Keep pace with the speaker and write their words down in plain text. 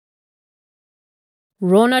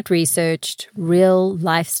Raw Not Researched, Real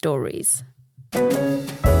Life Stories.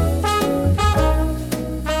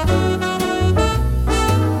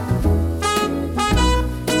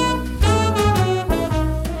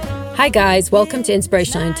 Hi guys, welcome to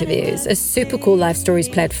Inspirational Interviews, a super cool life stories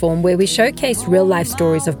platform where we showcase real life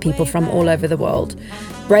stories of people from all over the world.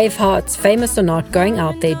 Brave hearts, famous or not, going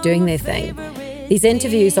out there doing their thing. These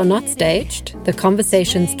interviews are not staged. The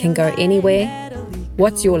conversations can go anywhere.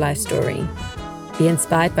 What's your life story? Be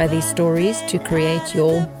inspired by these stories to create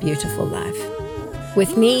your beautiful life.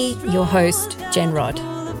 With me, your host, Jen Rod.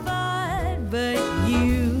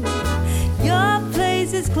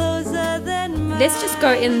 Let's just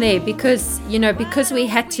go in there because we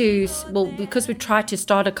tried to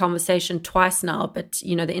start a conversation twice now, but,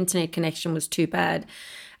 the internet connection was too bad.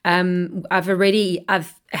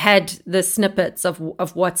 I've had the snippets of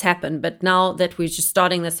what's happened, but now that we're just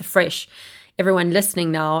starting this afresh, everyone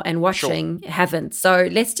listening now and watching haven't. So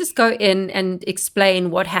let's just go in and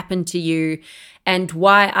explain what happened to you and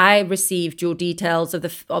why I received your details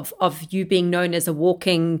of you being known as a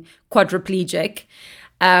walking quadriplegic,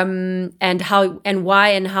 and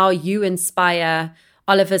how you inspire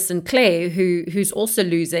Oliver Sinclair, who's also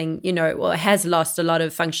losing, has lost a lot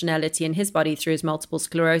of functionality in his body through his multiple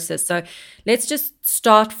sclerosis. So let's just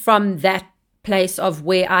start from that place of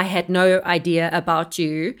where I had no idea about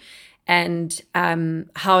you and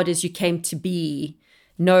how it is you came to be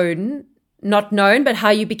known, not known, but how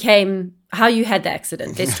you had the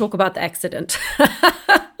accident. Let's talk about the accident.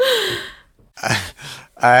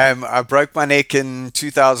 I broke my neck in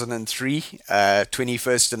 2003,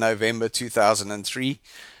 21st of November 2003,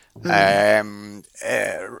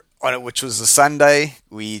 which was a Sunday.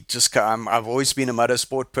 I've always been a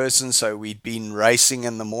motorsport person, so we'd been racing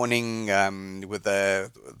in the morning with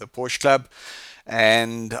the Porsche Club,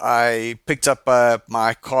 and I picked up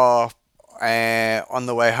my car on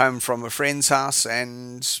the way home from a friend's house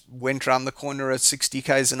and went around the corner at 60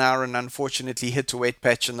 k's an hour and unfortunately hit a wet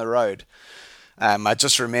patch in the road. I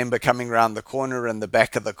just remember coming around the corner and the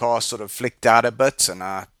back of the car sort of flicked out a bit, and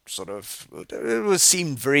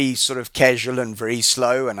seemed very sort of casual and very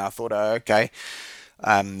slow, and I thought, okay,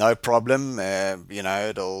 no problem,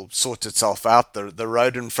 it'll sort itself out. The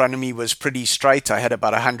road in front of me was pretty straight. I had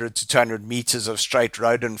about 100 to 200 meters of straight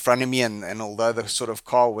road in front of me, and although the sort of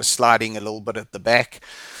car was sliding a little bit at the back,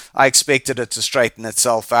 I expected it to straighten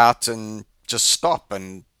itself out and just stop,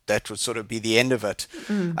 and that would sort of be the end of it.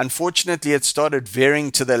 Unfortunately, it started veering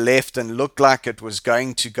to the left and looked like it was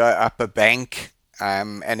going to go up a bank.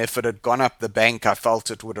 And if it had gone up the bank, I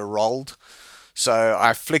felt it would have rolled. So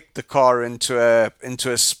I flicked the car into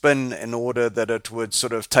a spin in order that it would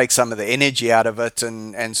sort of take some of the energy out of it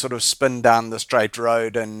and sort of spin down the straight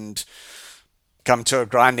road and come to a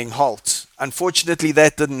grinding halt. Unfortunately,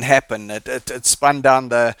 that didn't happen. It spun down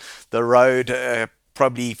the road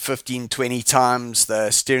probably 15, 20 times.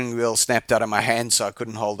 The steering wheel snapped out of my hand, so I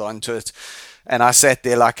couldn't hold on to it. And I sat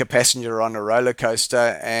there like a passenger on a roller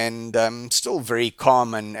coaster and still very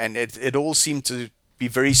calm. And it all seemed to be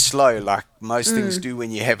very slow, like most things do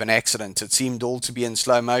when you have an accident. It seemed all to be in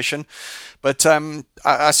slow motion. But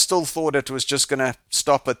I still thought it was just going to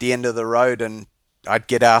stop at the end of the road and I'd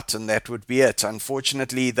get out and that would be it.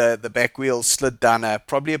 Unfortunately, the back wheel slid down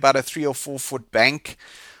probably about a 3 or 4 foot bank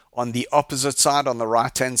on the opposite side, on the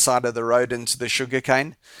right-hand side of the road into the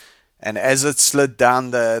sugarcane. And as it slid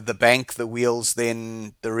down the bank, the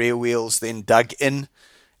rear wheels then dug in,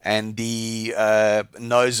 and the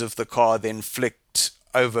nose of the car then flicked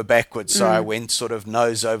over backwards. So I went sort of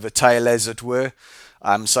nose over tail, as it were.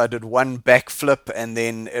 So I did one back flip, and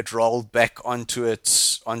then it rolled back onto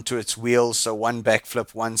its wheels. So one back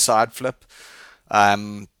flip, one side flip.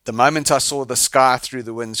 The moment I saw the sky through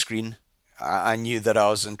the windscreen, I knew that I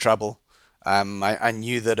was in trouble. I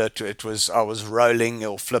knew that I was rolling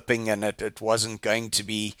or flipping, and it wasn't going to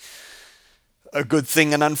be a good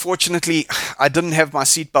thing. And unfortunately, I didn't have my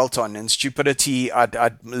seatbelt on. In stupidity,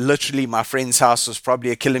 I'd literally, my friend's house was probably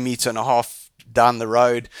 1.5 kilometers down the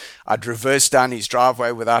road. I'd reversed down his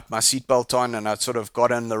driveway without my seatbelt on, and I'd sort of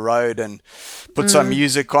got on the road and put some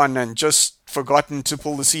music on and just forgotten to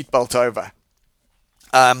pull the seatbelt over.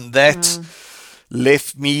 That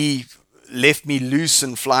left me loose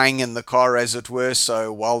and flying in the car, as it were.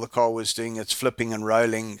 So while the car was doing its flipping and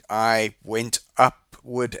rolling, I went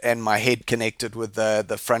upward and my head connected with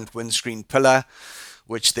the front windscreen pillar,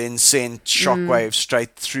 which then sent shockwaves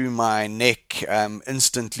straight through my neck,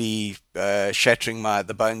 instantly shattering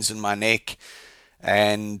the bones in my neck.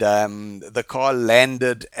 and the car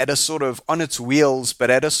landed at a sort of on its wheels, but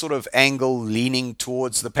at a sort of angle leaning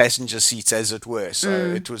towards the passenger seats, as it were. So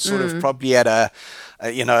it was sort of probably at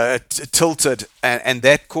tilted, and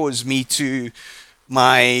that caused me to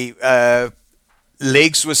my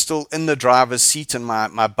legs were still in the driver's seat and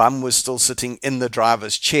my bum was still sitting in the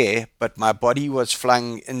driver's chair, but my body was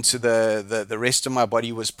flung into the rest of my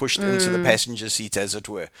body was pushed into the passenger seat, as it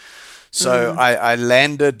were. So I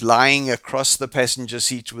landed lying across the passenger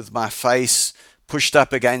seat with my face pushed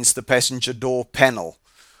up against the passenger door panel,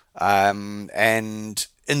 and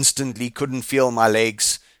instantly couldn't feel my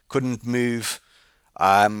legs, couldn't move.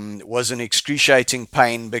 Was in excruciating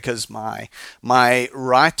pain because my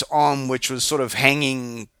right arm, which was sort of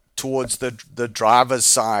hanging towards the driver's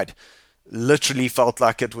side, literally felt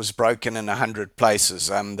like it was broken in 100 places.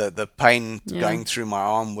 The pain going through my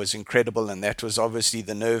arm was incredible, and that was obviously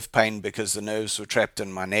the nerve pain because the nerves were trapped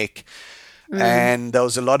in my neck. And there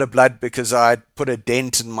was a lot of blood because I'd put a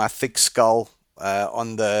dent in my thick skull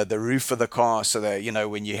on the roof of the car, so that, you know,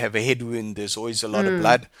 when you have a head wound, there's always a lot of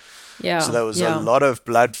blood. So there was a lot of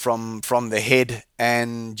blood from the head,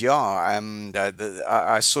 and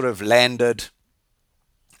I sort of landed,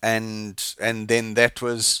 and then that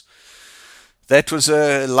was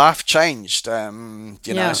a life changed.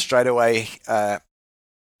 Straight away,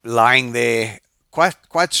 lying there,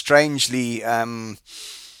 quite strangely.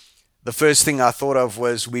 The first thing I thought of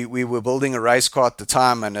was we were building a race car at the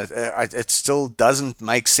time, and it still doesn't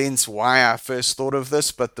make sense why I first thought of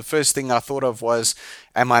this, but the first thing I thought of was,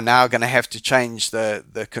 am I now going to have to change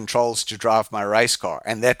the controls to drive my race car?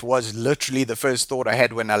 And that was literally the first thought I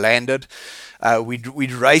had when I landed.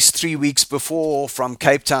 We'd raced 3 weeks before from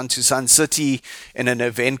Cape Town to Sun City in an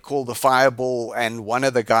event called the Fireball, and one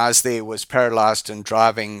of the guys there was paralyzed and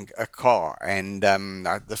driving a car. And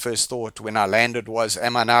the first thought when I landed was,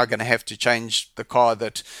 am I now going to have to change the car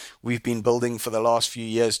that we've been building for the last few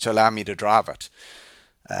years to allow me to drive it?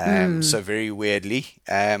 So very weirdly,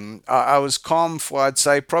 I was calm for, I'd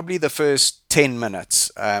say, probably the first 10 minutes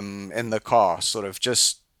in the car, sort of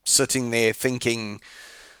just sitting there thinking,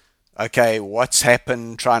 okay, what's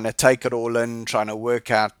happened, trying to take it all in, trying to work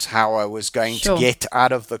out how I was going to get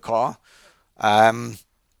out of the car. And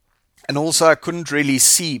also I couldn't really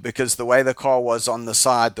see because the way the car was on the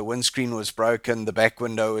side, the windscreen was broken, the back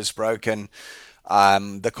window was broken.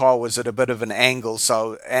 The car was at a bit of an angle,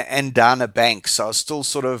 and down a bank. So I was still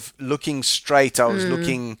sort of looking straight. I was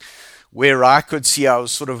looking where I could see. I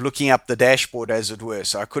was sort of looking up the dashboard, as it were.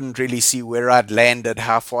 So I couldn't really see where I'd landed,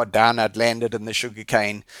 how far down I'd landed in the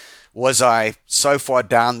sugarcane. Was I so far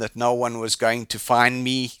down that no one was going to find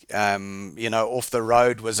me, off the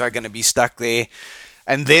road? Was I going to be stuck there?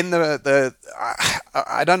 And then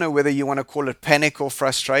I don't know whether you want to call it panic or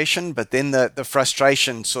frustration, but then the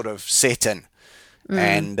frustration sort of set in.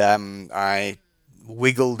 And I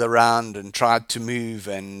wiggled around and tried to move,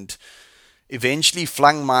 and eventually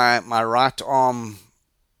flung my right arm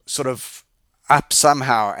sort of up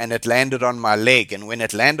somehow, and it landed on my leg. And when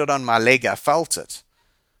it landed on my leg, I felt it.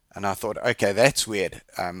 And I thought, okay, that's weird.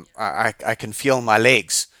 I can feel my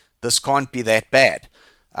legs. This can't be that bad.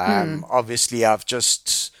 Obviously, I've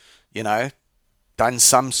just, done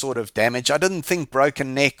some sort of damage. I didn't think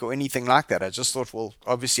broken neck or anything like that. I just thought, well,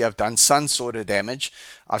 obviously I've done some sort of damage.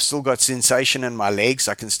 I've still got sensation in my legs.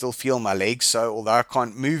 I can still feel my legs. So although I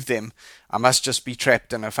can't move them, I must just be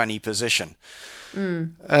trapped in a funny position.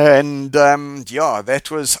 And that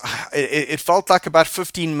was, it felt like about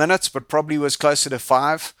 15 minutes, but probably was closer to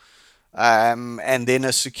 5. And then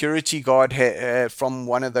a security guard from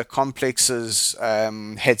one of the complexes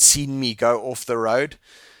had seen me go off the road.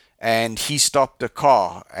 And he stopped a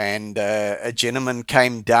car, and a gentleman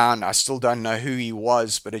came down. I still don't know who he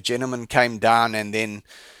was, but a gentleman came down and then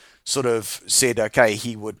sort of said, okay,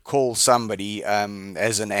 he would call somebody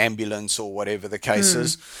as an ambulance or whatever the case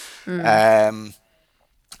is. And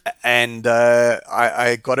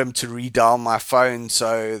I got him to redial my phone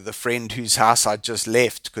so the friend whose house I just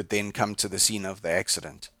left could then come to the scene of the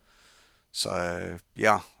accident. So,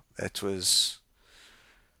 yeah, that was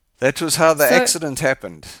how the accident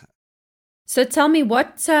happened. So tell me,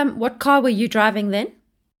 what car were you driving then?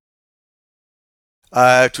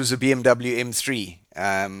 It was a BMW M3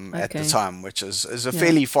 at the time, which is a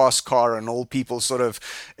fairly fast car, and all people sort of,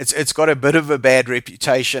 it's got a bit of a bad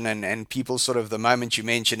reputation, and people sort of, the moment you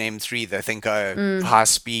mention M3, they think, high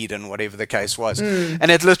speed and whatever the case was.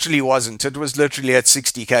 And it literally wasn't. It was literally at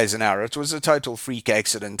 60 k's an hour. It was a total freak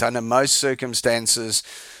accident. Under most circumstances,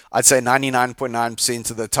 I'd say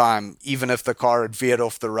 99.9% of the time, even if the car had veered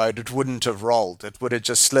off the road, it wouldn't have rolled. It would have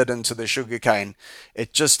just slid into the sugarcane.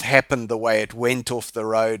 It just happened the way it went off the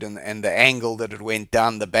road, and the angle that it went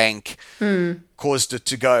down the bank caused it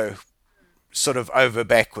to go sort of over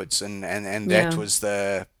backwards, and that was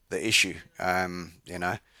the issue.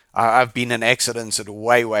 I've been in accidents at a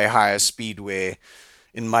way higher speed where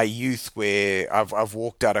in my youth where I've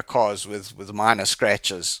walked out of cars with minor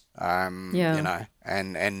scratches, and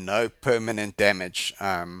no permanent damage.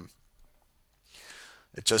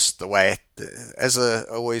 It's just the way, as I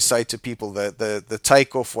always say to people, the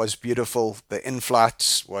takeoff was beautiful, the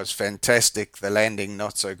in-flight was fantastic, the landing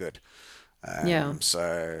not so good.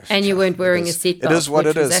 So, and you weren't wearing a seatbelt. It is what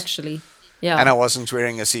it is. Actually, and I wasn't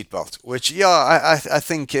wearing a seatbelt. Which, I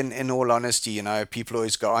think in all honesty, people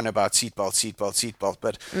always go on about seatbelt.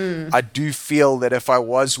 But I do feel that if I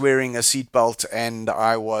was wearing a seatbelt and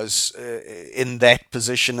I was in that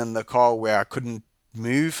position in the car where I couldn't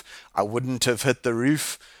move, I wouldn't have hit the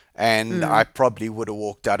roof. And I probably would have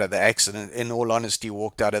walked out of the accident. In all honesty,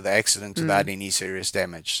 walked out of the accident without any serious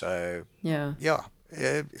damage. So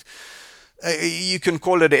you can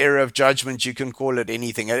call it an error of judgment. You can call it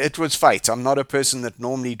anything. It was fate. I'm not a person that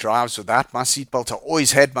normally drives without my seatbelt. I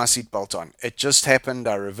always had my seatbelt on. It just happened.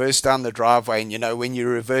 I reversed down the driveway, and when you're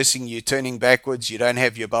reversing, you're turning backwards. You don't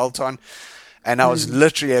have your belt on, and I was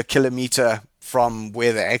literally a kilometer from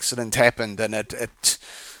where the accident happened, and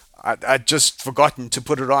I'd just forgotten to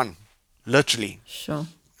put it on, literally. Sure.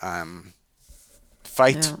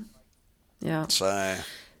 Fate. Yeah.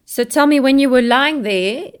 So tell me, when you were lying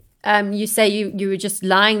there, you say you were just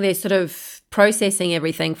lying there sort of processing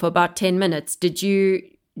everything for about 10 minutes. Did you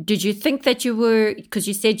think that you were, because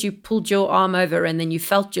you said you pulled your arm over and then you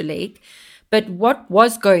felt your leg, but what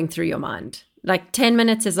was going through your mind? Like 10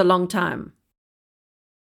 minutes is a long time.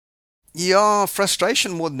 Yeah,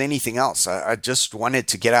 frustration more than anything else. I just wanted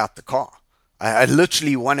to get out the car. I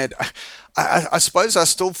literally wanted, I suppose I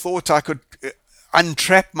still thought I could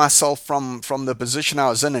untrap myself from the position I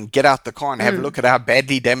was in and get out the car and have a look at how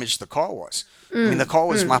badly damaged the car was. I mean, the car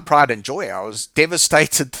was my pride and joy. I was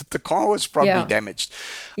devastated that the car was probably damaged.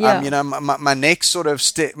 My next sort of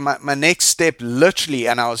step, my next step literally,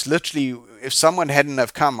 and I was literally, if someone hadn't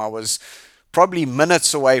have come, I was probably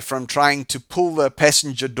minutes away from trying to pull the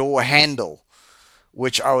passenger door handle,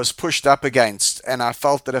 which I was pushed up against. And I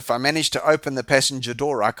felt that if I managed to open the passenger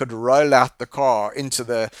door, I could roll out the car into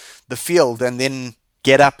the field and then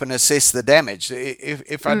get up and assess the damage.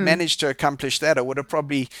 If I'd managed to accomplish that, I would have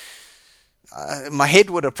probably, my head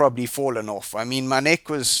would have probably fallen off. I mean, my neck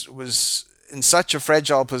was in such a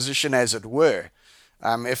fragile position as it were.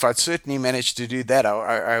 If I'd certainly managed to do that,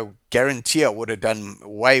 I guarantee I would have done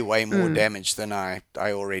way more damage than I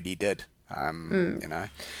already did.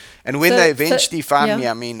 And when they eventually found me,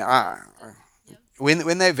 I mean,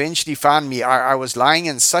 when they eventually found me, I was lying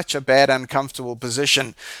in such a bad, uncomfortable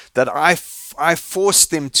position that I forced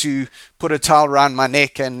them to put a towel around my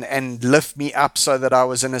neck and lift me up so that I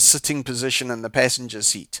was in a sitting position in the passenger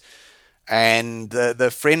seat. And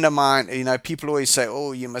the friend of mine, people always say,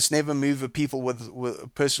 "Oh, you must never move a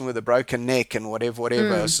person with a broken neck and whatever,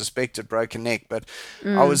 a suspected broken neck." But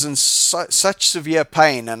I was in such severe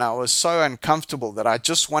pain and I was so uncomfortable that I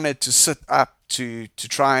just wanted to sit up to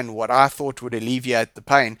try and what I thought would alleviate the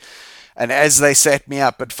pain. And as they sat me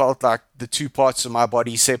up, it felt like the two parts of my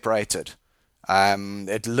body separated.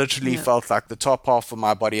 It literally felt like the top half of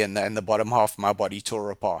my body and the bottom half of my body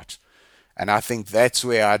tore apart. And I think that's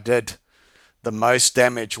where I did the most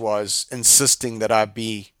damage, was insisting that I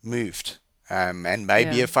be moved. And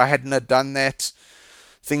maybe if I hadn't have done that,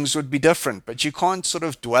 things would be different. But you can't sort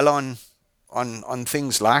of dwell on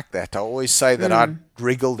things like that. I always say that I'd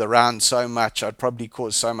wriggled around so much, I'd probably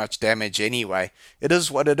caused so much damage anyway. It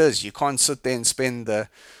is what it is. You can't sit there and spend the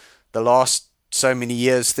last so many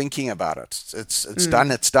years thinking about it. It's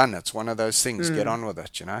done. It's done. It's one of those things. Get on with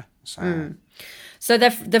it, So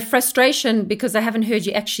the frustration, because I haven't heard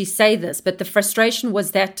you actually say this, but the frustration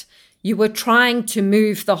was that you were trying to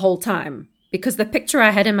move the whole time. Because the picture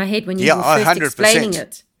I had in my head when you were first 100%. Explaining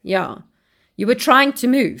it, you were trying to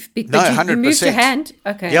move. But you moved your hand.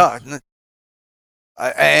 Okay. Yeah.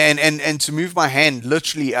 And to move my hand,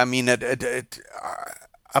 literally, I mean,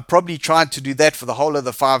 I probably tried to do that for the whole of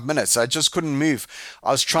the 5 minutes. I just couldn't move.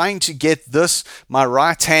 I was trying to get my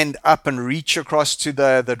right hand up and reach across to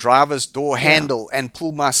the driver's door handle and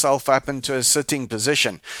pull myself up into a sitting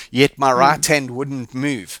position. Yet my right hand wouldn't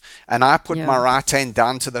move. And I put my right hand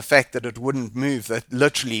down to the fact that it wouldn't move, that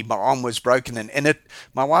literally my arm was broken. And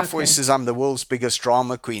my wife always says I'm the world's biggest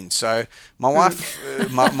drama queen. So my wife,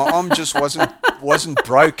 my arm just wasn't wasn't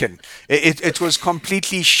broken. It was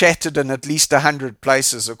completely shattered in at least 100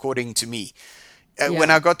 places, according to me.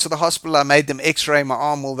 When I got to the hospital, I made them X-ray my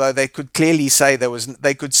arm, although they could clearly say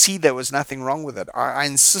they could see there was nothing wrong with it. I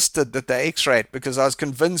insisted that they X-ray it because I was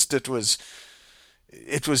convinced it was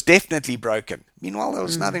definitely broken. Meanwhile, there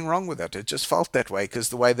was nothing wrong with it. It just felt that way because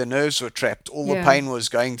the way the nerves were trapped, all the pain was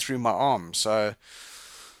going through my arm. So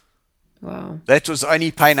wow, that was the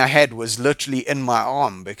only pain I had, was literally in my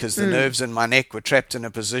arm, because the nerves in my neck were trapped in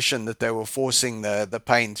a position that they were forcing the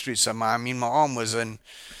pain through. So my arm was in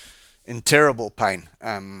terrible pain.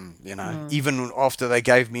 Even after they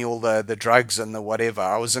gave me all the drugs and the whatever,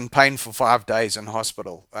 I was in pain for 5 days in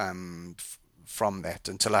hospital from that,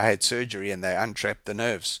 until I had surgery and they untrapped the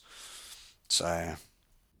nerves. So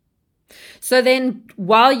then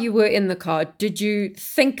while you were in the car, did you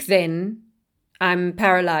think then, I'm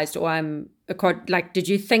paralyzed, or did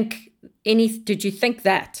you think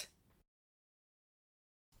that?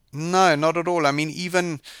 No, not at all. I mean,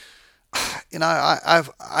 even,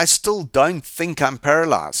 I still don't think I'm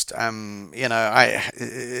paralyzed.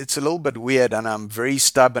 It's a little bit weird, and I'm very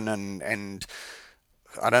stubborn and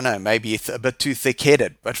I don't know, maybe a bit too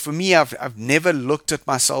thick-headed. But for me, I've never looked at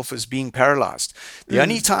myself as being paralyzed. The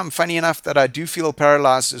only time, funny enough, that I do feel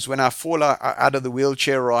paralyzed is when I fall out of the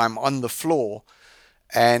wheelchair, or I'm on the floor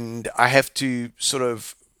and I have to sort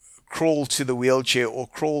of crawl to the wheelchair or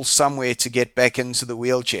crawl somewhere to get back into the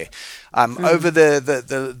wheelchair. Over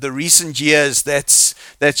the recent years, that's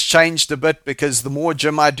changed a bit, because the more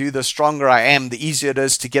gym I do, the stronger I am, the easier it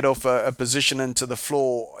is to get off a position into the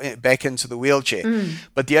floor, back into the wheelchair.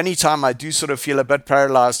 But the only time I do sort of feel a bit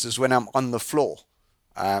paralyzed is when I'm on the floor.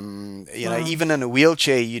 Even in a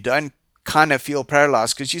wheelchair, you don't kind of feel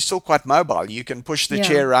paralyzed because you're still quite mobile. You can push the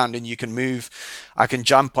chair around and you can move. I can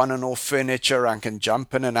jump on and off furniture. I can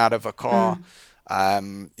jump in and out of a car.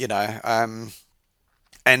 And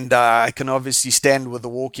I can obviously stand with a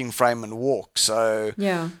walking frame and walk. So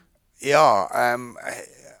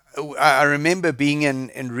I remember being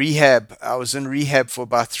in rehab. I was in rehab for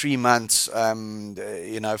about 3 months, for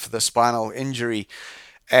the spinal injury.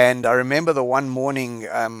 And I remember the one morning,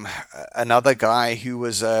 another guy who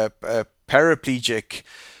was a paraplegic,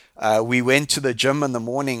 we went to the gym in the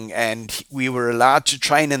morning, and we were allowed to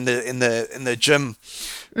train in the gym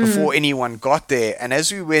before anyone got there. And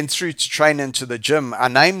as we went through to train into the gym, our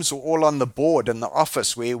names were all on the board in the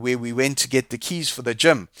office where we went to get the keys for the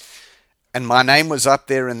gym. And my name was up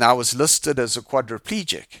there, and I was listed as a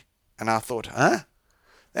quadriplegic. And I thought, huh?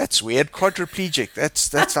 That's weird. Quadriplegic.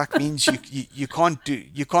 That's like means you can't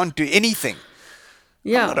do anything.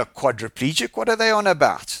 Yeah. I'm not a quadriplegic. What are they on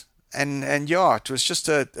about? And it was just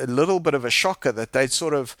a little bit of a shocker that they'd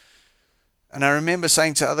sort of. And I remember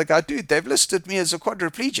saying to the other guy, dude, they've listed me as a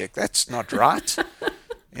quadriplegic. That's not right. So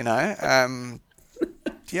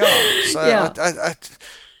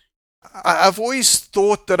I've always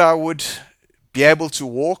thought that I would be able to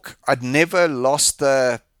walk. I'd never lost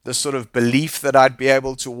the sort of belief that I'd be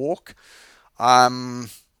able to walk. And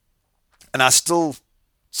I still,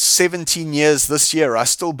 17 years this year, I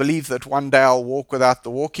still believe that one day I'll walk without the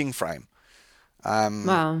walking frame.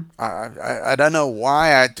 Wow. I don't know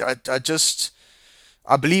why.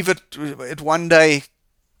 I believe it one day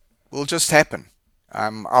will just happen.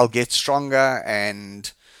 I'll get stronger,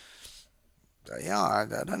 and I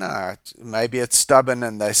don't know. Maybe it's stubborn,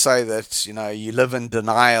 and they say that you live in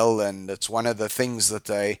denial, and it's one of the things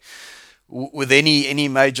that with any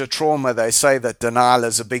major trauma, they say that denial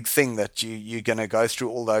is a big thing, that you're going to go through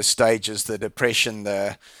all those stages, the depression,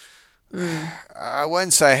 I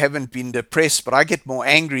won't say I haven't been depressed, but I get more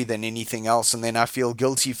angry than anything else, and then I feel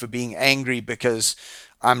guilty for being angry because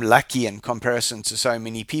I'm lucky in comparison to so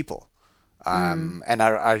many people. And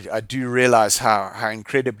I do realize how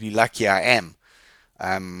incredibly lucky I am.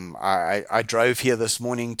 I drove here this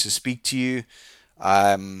morning to speak to you.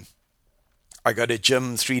 I go to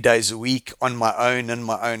gym 3 days a week on my own, in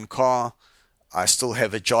my own car. I still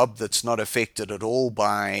have a job that's not affected at all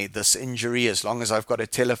by this injury. As long as I've got a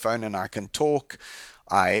telephone and I can talk,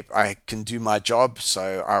 I can do my job.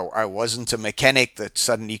 So I wasn't a mechanic that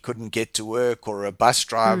suddenly couldn't get to work, or a bus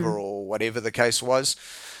driver, or whatever the case was.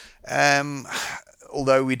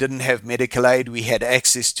 Although we didn't have medical aid, we had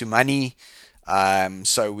access to money.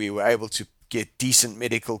 So we were able to get decent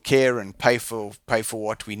medical care and pay for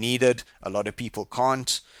what we needed. A lot of people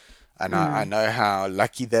can't, and I know how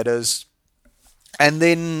lucky that is. And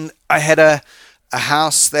then I had a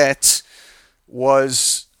house that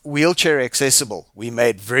was wheelchair accessible. We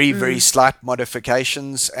made very, very slight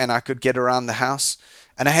modifications, and I could get around the house.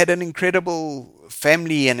 And I had an incredible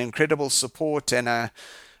family and incredible support, and a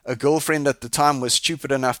a girlfriend at the time was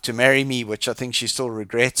stupid enough to marry me, which I think she still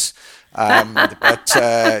regrets. Yeah,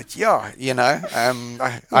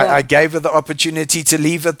 I gave her the opportunity to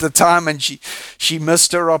leave at the time, and she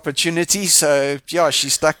missed her opportunity. So yeah, she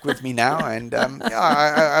stuck with me now, and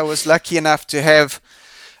I was lucky enough to have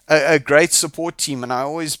a great support team, and I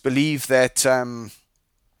always believe that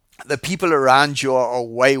the people around you are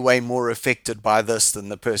way, way more affected by this than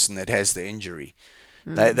the person that has the injury.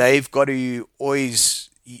 They've got to always.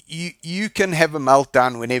 You can have a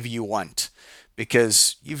meltdown whenever you want,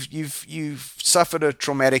 because you've suffered a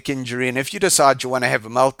traumatic injury, and if you decide you want to have a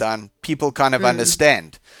meltdown, people kind of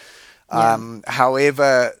understand.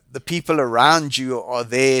 However, the people around you are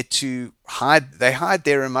there to hide. They hide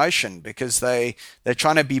their emotion because they're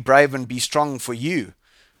trying to be brave and be strong for you.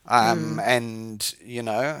 And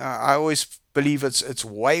I always believe it's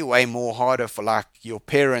way, way more harder for like your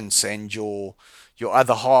parents and your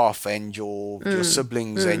other half and your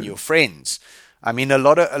siblings and your friends. I mean, a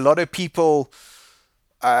lot of people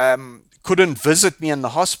couldn't visit me in the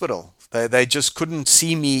hospital. They just couldn't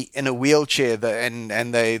see me in a wheelchair,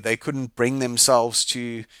 and they couldn't bring themselves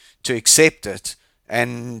to accept it,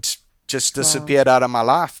 and just disappeared out of my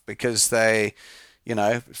life because they,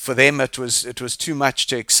 for them it was too much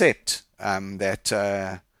to accept.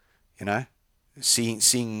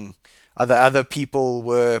 Seeing other people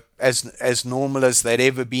were as normal as they'd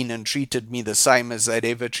ever been and treated me the same as they'd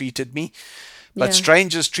ever treated me, but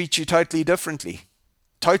strangers treat you totally differently.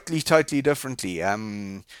 Totally differently.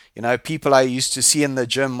 People I used to see in the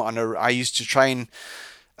gym I used to train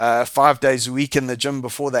 5 days a week in the gym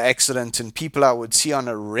before the accident, and people I would see on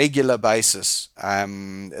a regular basis,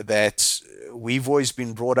 that we've always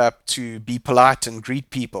been brought up to be polite and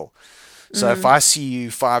greet people. So if I see you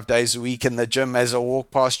 5 days a week in the gym, as I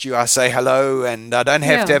walk past you, I say hello, and I don't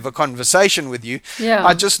have to have a conversation with you.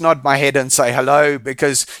 I just nod my head and say hello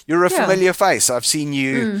because you're a familiar face. I've seen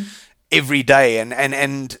you every day,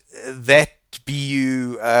 and that be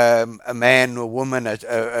you a man or woman,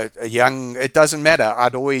 a young, it doesn't matter.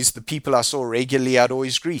 The people I saw regularly, I'd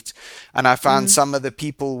always greet. And I found some of the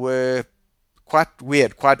people were quite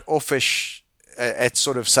weird, quite offish at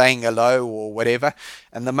sort of saying hello or whatever.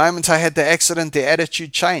 And the moment I had the accident, their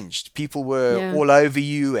attitude changed. People were all over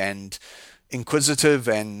you and inquisitive,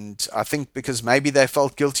 and I think because maybe they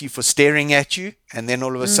felt guilty for staring at you, and then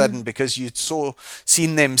all of a sudden, because you'd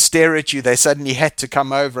seen them stare at you, they suddenly had to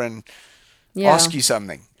come over and ask you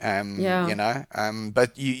something.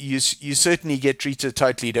 But you certainly get treated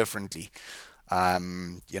totally differently.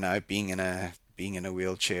 Being in a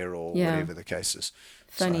wheelchair or whatever the case is.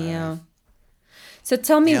 Funny, So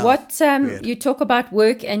tell me what you talk about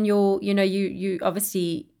work, and you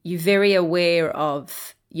obviously you're very aware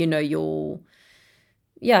of you're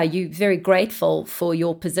very grateful for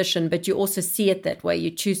your position, but you also see it that way. You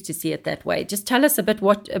choose to see it that way. Just tell us a bit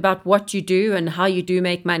about what you do and how you do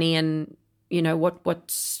make money, and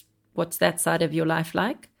what's that side of your life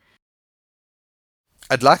like?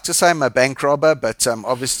 I'd like to say I'm a bank robber, but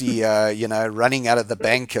obviously, running out of the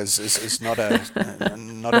bank is not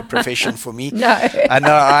a profession for me. No,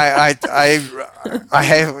 I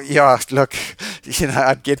have. Look,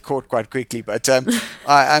 I'd get caught quite quickly. But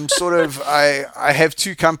I have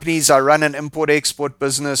two companies. I run an import-export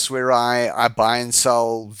business where I buy and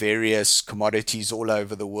sell various commodities all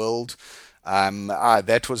over the world.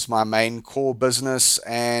 That was my main core business,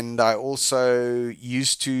 and I also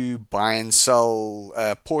used to buy and sell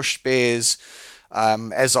Porsche spares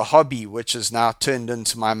as a hobby, which is now turned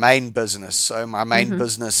into my main business. So my main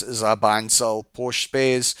business is I buy and sell Porsche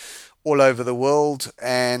spares all over the world,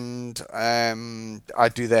 and I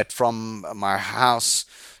do that from my house.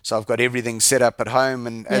 So I've got everything set up at home,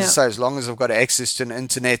 and as I say, as long as I've got access to an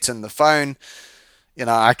internet and the phone,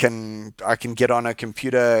 I can get on a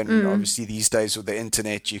computer, and obviously these days with the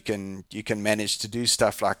internet, you can manage to do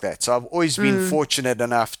stuff like that. So I've always been fortunate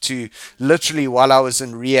enough to literally, while I was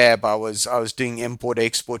in rehab, I was doing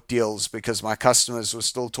import-export deals because my customers were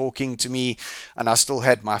still talking to me, and I still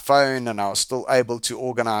had my phone, and I was still able to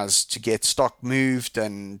organize to get stock moved,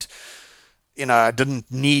 and I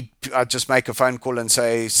I'd just make a phone call and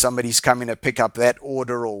say somebody's coming to pick up that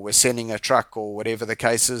order, or we're sending a truck, or whatever the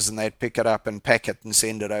case is, and they'd pick it up and pack it and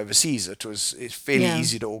send it overseas. It's fairly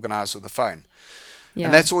easy to organize with the phone.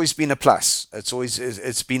 And that's always been a plus.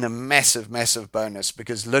 It's been a massive, massive bonus,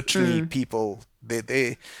 because literally people,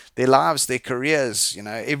 their lives, their careers,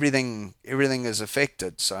 everything is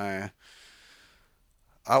affected. So I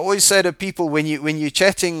always say to people, when you're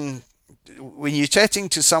chatting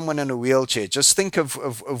to someone in a wheelchair, just think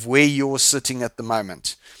of where you're sitting at the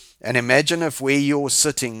moment, and imagine if where you're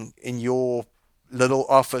sitting in your little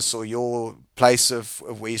office or your place of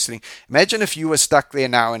where you're sitting. Imagine if you were stuck there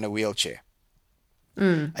now in a wheelchair,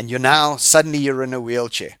 and suddenly you're in a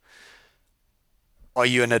wheelchair. Are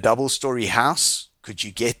you in a double-story house? Could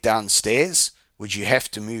you get downstairs? Would you have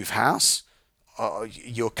to move house?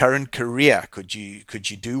 Your current career, could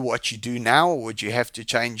you do what you do now, or would you have to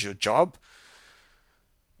change your job?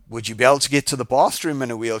 Would you be able to get to the bathroom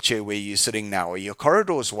in a wheelchair where you're sitting now? Are your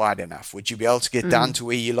corridors wide enough? Would you be able to get down to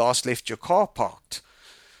where you last left your car parked?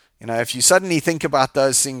 If you suddenly think about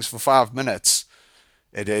those things for 5 minutes,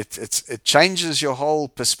 it changes your whole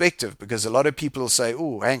perspective, because a lot of people will say,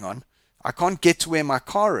 oh, hang on, I can't get to where my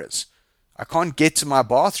car is. I can't get to my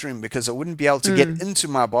bathroom because I wouldn't be able to get into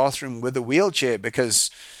my bathroom with a wheelchair because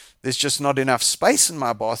there's just not enough space in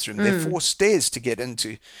my bathroom. There are 4 stairs to get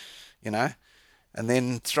into, and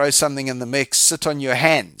then throw something in the mix, sit on your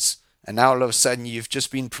hands, and now all of a sudden you've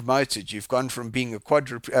just been promoted. You've gone from being a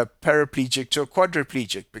paraplegic to a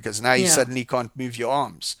quadriplegic because now you suddenly can't move your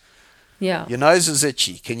arms. Yeah. Your nose is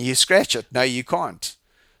itchy. Can you scratch it? No, you can't.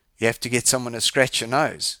 You have to get someone to scratch your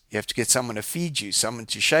nose. You have to get someone to feed you, someone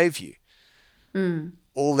to shave you.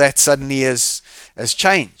 All that suddenly has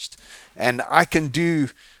changed. And I can do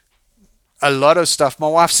a lot of stuff. My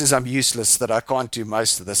wife says I'm useless, that I can't do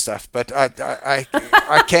most of the stuff, but I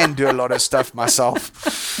can do a lot of stuff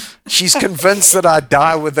myself. She's convinced that I'd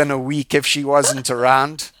die within a week if she wasn't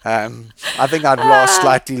around. I think I'd last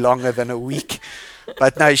slightly longer than a week.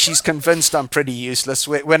 But no, she's convinced I'm pretty useless.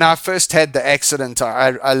 When I first had the accident,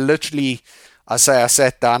 I literally, I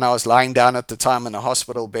sat down. I was lying down at the time in a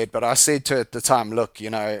hospital bed, but I said to her at the time, look,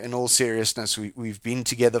 in all seriousness, we've been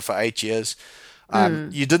together for 8 years.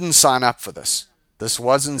 You didn't sign up for this. This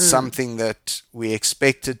wasn't something that we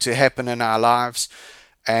expected to happen in our lives.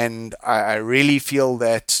 And I really feel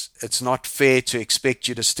that it's not fair to expect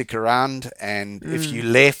you to stick around. And if you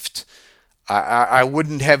left, I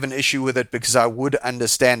wouldn't have an issue with it because I would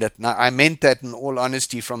understand it. And I meant that in all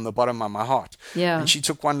honesty from the bottom of my heart. Yeah. And she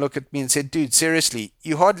took one look at me and said, dude, seriously,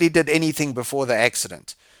 you hardly did anything before the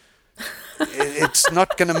accident. It's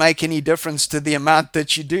not going to make any difference to the amount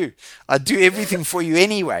that you do. I do everything for you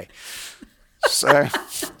anyway. So,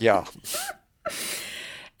 yeah.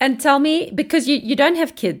 And tell me, because you don't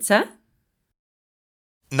have kids, huh?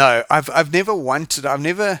 No, I've never wanted. I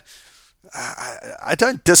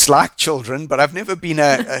don't dislike children, but I've never been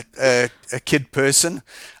a kid person.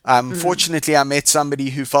 Fortunately, I met somebody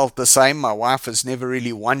who felt the same. My wife has never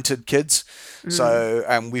really wanted kids. So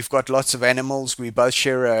we've got lots of animals. We both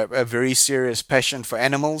share a very serious passion for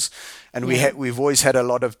animals. And we've always had a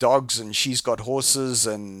lot of dogs, and she's got horses.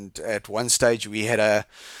 And at one stage we had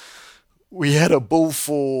a bull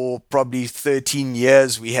for probably 13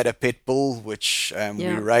 years. We had a pet bull, which we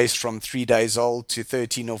raised from 3 days old to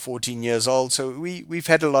 13 or 14 years old. So we've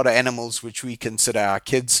had a lot of animals which we consider our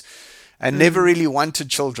kids, and never really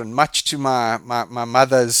wanted children, much to my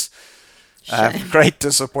mother's great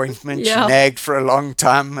disappointment. She nagged for a long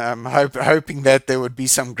time, hoping that there would be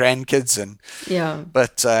some grandkids.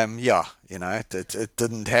 But it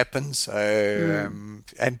didn't happen. So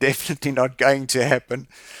and definitely not going to happen.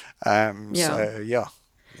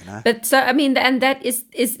 But so, I mean, and that is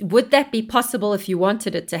would that be possible if you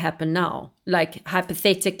wanted it to happen now, like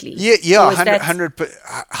hypothetically? Yeah, 100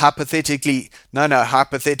 hypothetically. No,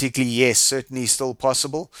 hypothetically, yes, certainly still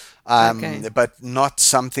possible. But not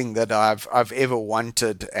something that I've ever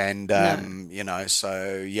wanted, and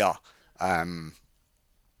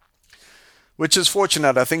which is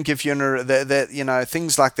fortunate. I think if you're in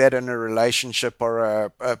things like that in a relationship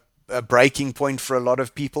are a breaking point for a lot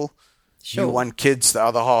of people. Sure. You want kids, the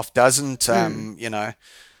other half doesn't, that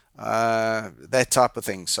type of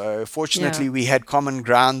thing. So fortunately we had common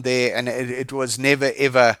ground there, and it was never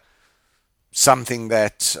ever something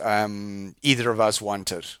that either of us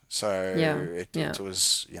wanted. So it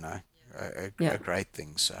was, a great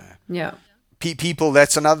thing. So people,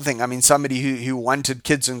 that's another thing. I mean, somebody who wanted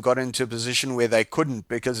kids and got into a position where they couldn't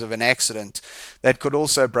because of an accident, that could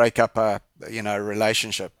also break up a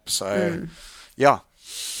relationship. So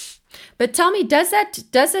But tell me, does it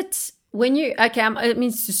when you I mean,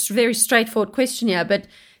 it's a very straightforward question here, but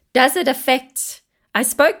does it affect? I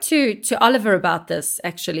spoke to Oliver about this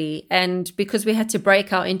actually, and because we had to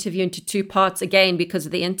break our interview into 2 parts again because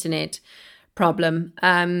of the internet problem,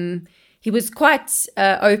 he was quite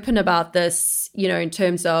open about this, in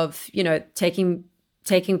terms of taking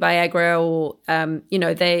Viagra, or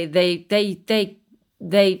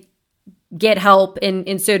they get help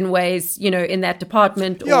in certain ways, in that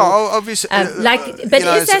department. Obviously. But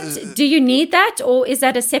is that? Do you need that, or is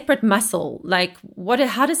that a separate muscle? Like,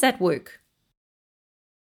 how does that work?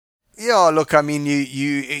 Yeah, look, I mean,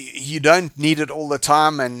 you don't need it all the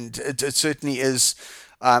time, and it certainly is,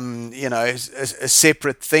 a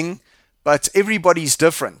separate thing. But everybody's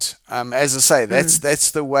different. As I say,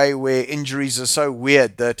 that's the way where injuries are so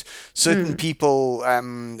weird that certain people,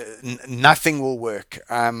 nothing will work,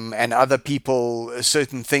 and other people,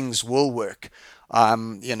 certain things will work.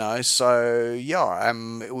 So yeah,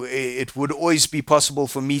 it would always be possible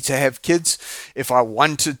for me to have kids if I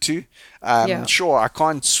wanted to. Yeah. Sure, I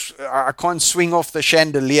can't swing off the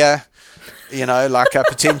chandelier, like I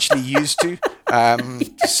potentially used to.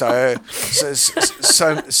 So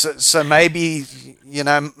maybe,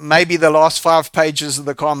 maybe the last 5 pages of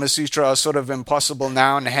the Kama Sutra are sort of impossible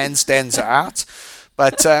now, and handstands are out.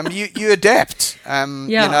 But you adapt,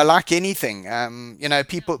 Yeah. like anything.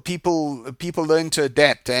 People learn to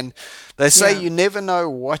adapt, and they say Yeah. you never know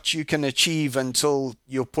what you can achieve until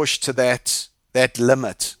you're pushed to that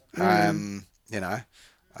limit. Um,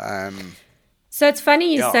 So it's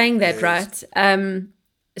funny you yeah, saying that, right?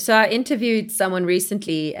 So I interviewed someone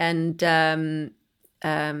recently, and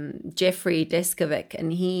Jeffrey Deskovic,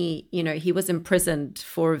 and he was imprisoned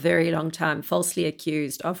for a very long time, falsely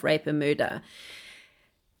accused of rape and murder.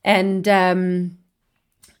 And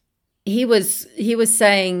he was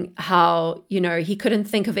saying how he couldn't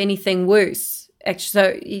think of anything worse.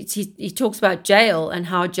 Actually, so he talks about jail and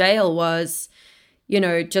how jail was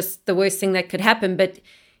just the worst thing that could happen. But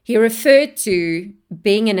he referred to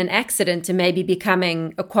being in an accident and maybe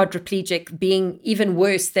becoming a quadriplegic being even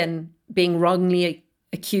worse than being wrongly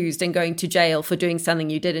accused and going to jail for doing something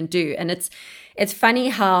you didn't do. And it's funny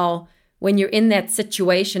how when you're in that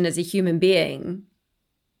situation as a human being,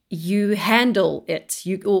 you handle it,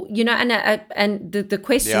 and the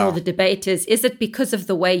question or yeah. the debate is it because of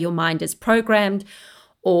the way your mind is programmed,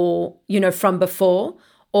 or from before,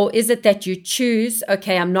 or is it that you choose,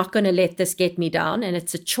 okay, I'm not going to let this get me down, and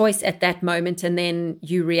it's a choice at that moment, and then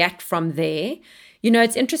you react from there.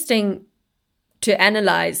 It's interesting to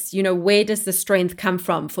analyze, where does the strength come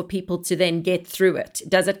from for people to then get through it?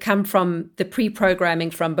 Does it come from the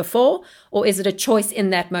pre-programming from before, or is it a choice in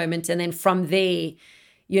that moment, and then from there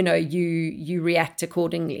you react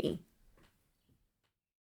accordingly?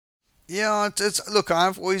 Yeah, look,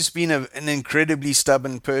 I've always been an incredibly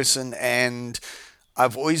stubborn person, and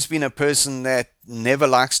I've always been a person that never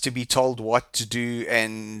likes to be told what to do,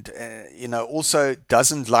 and also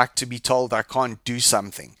doesn't like to be told I can't do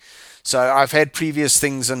something. So I've had previous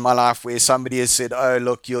things in my life where somebody has said, "Oh,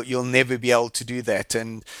 look, you'll never be able to do that,"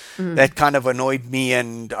 and that kind of annoyed me,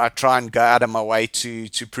 and I try and go out of my way to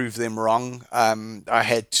prove them wrong. I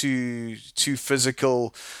had two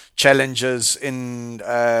physical challenges in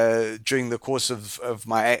during the course of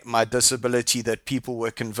my disability that people were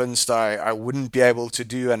convinced I wouldn't be able to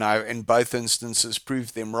do, and I in both instances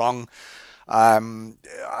proved them wrong.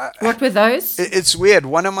 What were those? It's weird.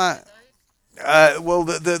 One of my well,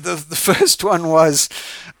 the first one was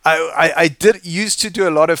I did used to do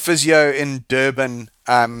a lot of physio in Durban,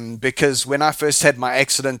 because when I first had my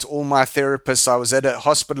accident, all my therapists, I was at a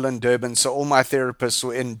hospital in Durban, so all my therapists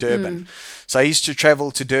were in Durban. So I used to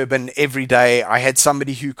travel to Durban every day. I had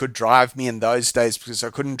somebody who could drive me in those days because I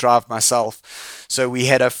couldn't drive myself. So we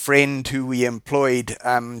had a friend who we employed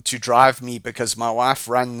to drive me, because my wife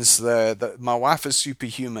runs my wife is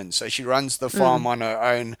superhuman. So she runs the farm on her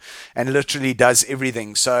own and literally does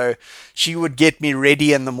everything. So she would get me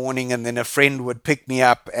ready in the morning, and then a friend would pick me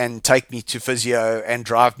up and take me to physio and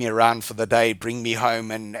drive me around for the day, bring me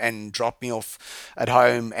home and drop me off at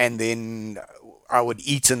home, and then I would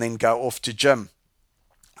eat and then go off to gym.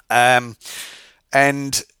 And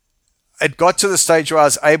it got to the stage where I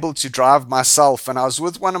was able to drive myself, and I was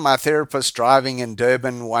with one of my therapists driving in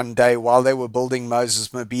Durban one day while they were building Moses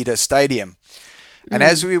Mabhida Stadium. And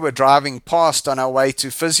as we were driving past on our way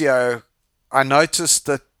to physio, I noticed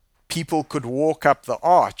that people could walk up the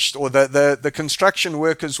arch, or the construction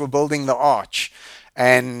workers were building the arch.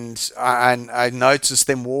 And I noticed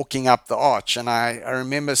them walking up the arch, and I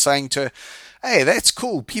remember saying to her, "Hey, that's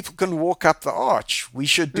cool. People can walk up the arch. We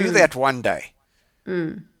should do that one day."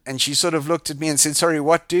 And she sort of looked at me and said, "Sorry,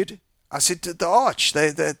 what, dude?" I said, "The arch.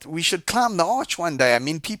 That we should climb the arch one day. I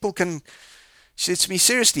mean, people can." She said to me,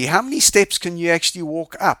 "Seriously, how many steps can you actually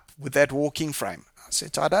walk up with that walking frame?" I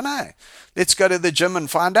said, "I don't know. Let's go to the gym and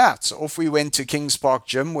find out." So off we went to Kings Park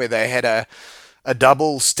Gym, where they had a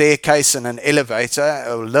double staircase and an elevator,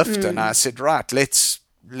 a lift, and I said, "Right, let's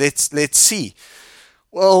see."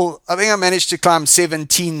 Well, I think I managed to climb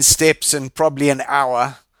 17 steps in probably an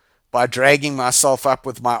hour by dragging myself up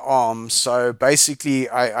with my arms. So basically,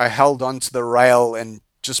 I held onto the rail and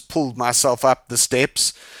just pulled myself up the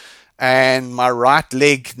steps. and my right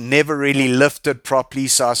leg never really lifted properly.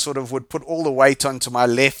 So I sort of would put all the weight onto my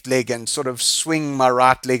left leg and sort of swing my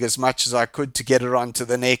right leg as much as I could to get it onto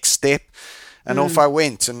the next step. And off I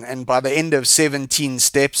went. And by the end of 17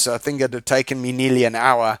 steps, I think it had taken me nearly an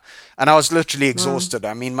hour. And I was literally exhausted.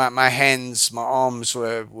 I mean, my hands, my arms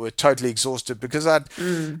were totally exhausted because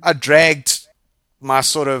I dragged my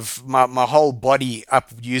whole body up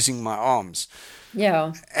using my arms.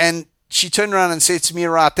 Yeah. And she turned around and said to me,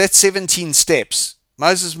 right, that's 17 steps.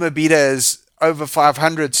 Moses Mabhida is over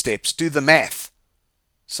 500 steps. Do the math.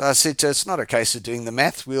 So I said to her, it's not a case of doing the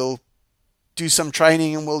math. We'll do some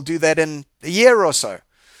training and we'll do that in a year or so.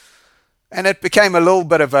 And it became a little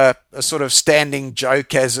bit of a sort of standing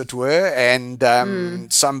joke, as it were.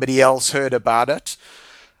 And somebody else heard about it.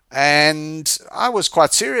 And I was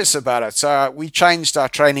quite serious about it. So we changed our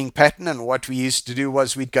training pattern. And what we used to do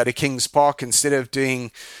was we'd go to Kings Park instead of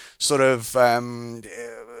doing sort of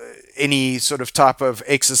any sort of type of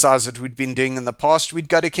exercise that we'd been doing in the past. We'd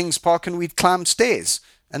go to Kings Park and we'd climb stairs,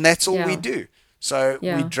 and that's all we do. So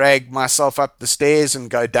we'd drag myself up the stairs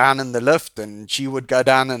and go down in the lift, and she would go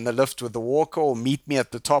down in the lift with the walker or meet me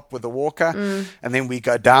at the top with the walker, and then we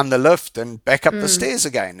go down the lift and back up the stairs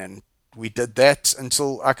again. And we did that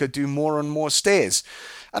until I could do more and more stairs.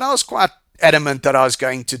 And I was quite adamant that I was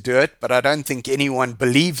going to do it, but I don't think anyone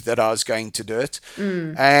believed that I was going to do it.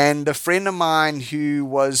 And a friend of mine who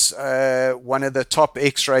was one of the top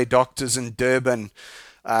x-ray doctors in Durban,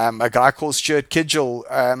 a guy called Stuart Kidgel,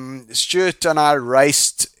 Stuart and I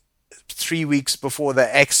raced 3 weeks before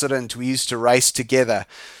the accident. We used to race together.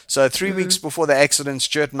 So 3 weeks before the accident,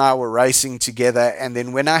 Stuart and I were racing together. And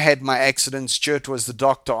then when I had my accident, Stuart was the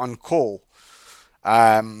doctor on call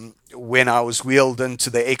when I was wheeled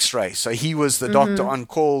into the x-ray. So he was the doctor on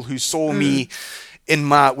call who saw me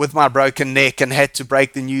with my broken neck and had to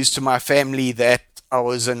break the news to my family that I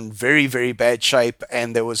was in very, very bad shape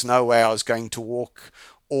and there was no way I was going to walk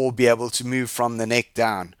or be able to move from the neck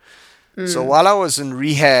down. So while I was in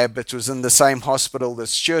rehab, it was in the same hospital that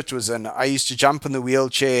Stuart was in. I used to jump in the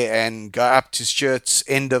wheelchair and go up to Stuart's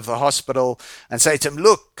end of the hospital and say to him,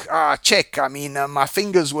 look, check, I mean, my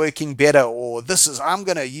finger's working better, or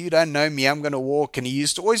you don't know me, I'm going to walk. And he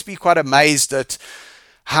used to always be quite amazed at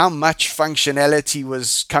how much functionality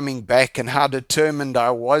was coming back and how determined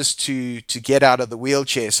I was to get out of the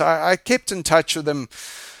wheelchair. So I kept in touch with him.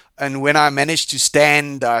 And when I managed to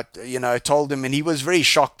stand, I told him, and he was very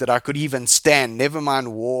shocked that I could even stand, never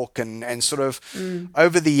mind walk. And sort of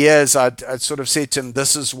over the years, I'd sort of said to him,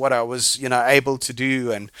 this is what I was, able to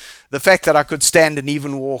do. And the fact that I could stand and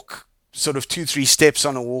even walk sort of 2-3 steps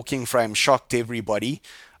on a walking frame shocked everybody.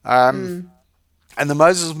 And the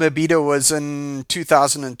Moses Mabhida was in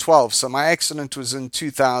 2012. So my accident was in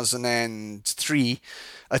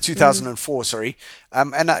 2004, sorry.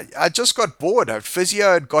 And I just got bored.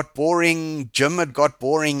 Physio had got boring, gym had got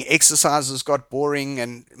boring, exercises got boring,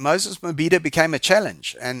 and Moses Mabhida became a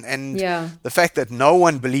challenge. And the fact that no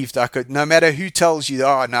one believed I could, no matter who tells you,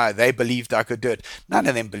 oh no, they believed I could do it. None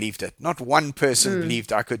of them believed it. Not one person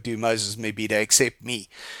believed I could do Moses Mabhida except me.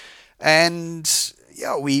 And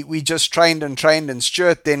yeah, we just trained, and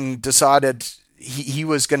Stuart then decided he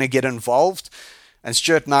was going to get involved. And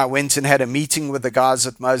Stuart and I went and had a meeting with the guys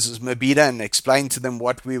at Moses Mabhida and explained to them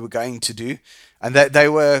what we were going to do. And they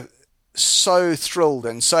were so thrilled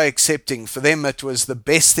and so accepting. For them, it was the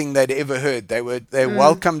best thing they'd ever heard. They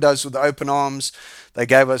welcomed us with open arms. They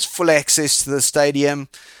gave us full access to the stadium.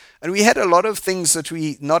 And we had a lot of things that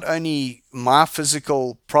not only my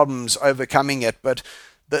physical problems overcoming it, but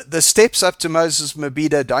the steps up to Moses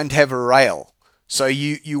Mabhida don't have a rail. So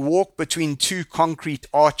you walk between two concrete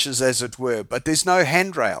arches, as it were, but there's no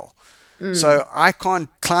handrail. So I can't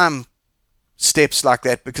climb steps like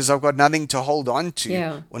that because I've got nothing to hold on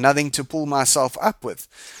to or nothing to pull myself up with.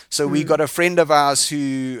 So we got a friend of ours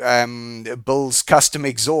who builds custom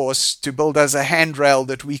exhausts to build us a handrail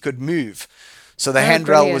that we could move. So the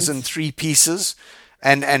handrail was in 3 pieces.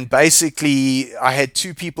 And basically, I had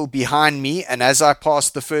 2 people behind me, and as I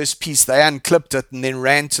passed the first piece, they unclipped it and then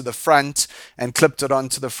ran to the front and clipped it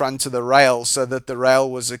onto the front of the rail so that the rail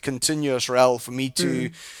was a continuous rail for me to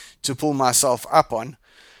pull myself up on.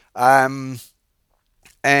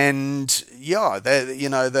 And yeah,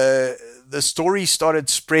 the story started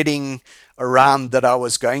spreading around that I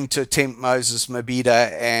was going to attempt Moses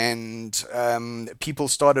Mabhida, and people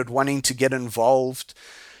started wanting to get involved.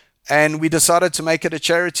 And we decided to make it a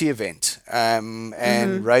charity event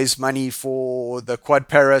and raise money for the Quad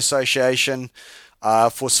Para Association.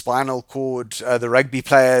 for spinal cord. The rugby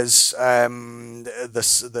players, the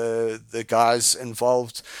guys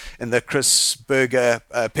involved in the Chris Berger,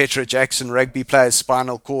 Petra Jackson rugby players'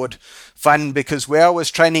 spinal cord fund, because where I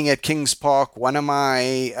was training at Kings Park, one of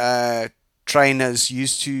my trainers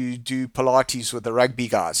used to do Pilates with the rugby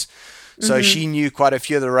guys. So she knew quite a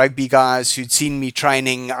few of the rugby guys who'd seen me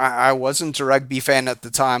training. I wasn't a rugby fan at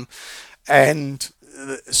the time, and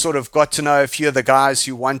sort of got to know a few of the guys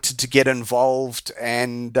who wanted to get involved.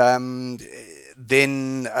 And then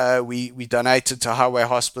we donated to Highway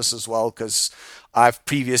Hospice as well, because I've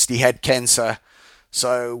previously had cancer.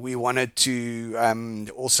 So we wanted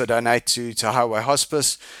to also donate to Highway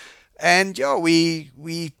Hospice. And yeah, we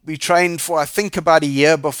trained for, I think, about a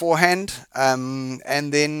year beforehand, and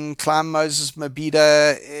then climbed Moses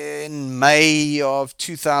Mabhida in May of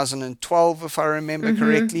 2012, if I remember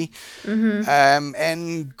correctly,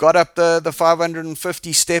 and got up the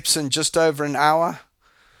 550 steps in just over an hour.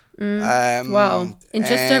 Wow, in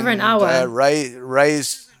just over an hour.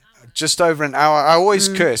 Raised just over an hour. I always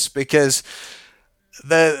curse because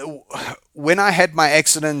when I had my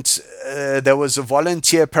accident, there was a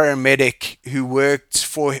volunteer paramedic who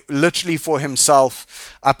worked literally for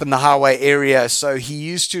himself up in the highway area. So he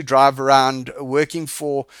used to drive around working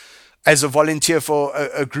as a volunteer for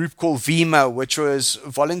a group called VEMA, which was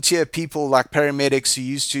volunteer people like paramedics who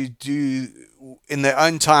used to do in their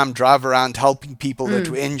own time drive around helping people that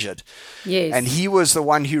were injured. Yes. And he was the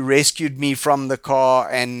one who rescued me from the car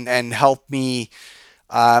and helped me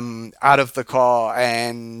out of the car,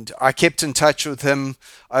 and I kept in touch with him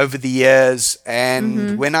over the years.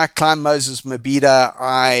 And when I climbed Moses Mabhida,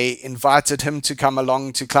 I invited him to come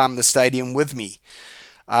along to climb the stadium with me.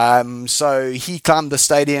 So he climbed the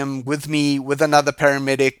stadium with me, with another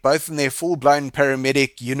paramedic, both in their full-blown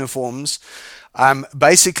paramedic uniforms,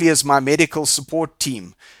 basically as my medical support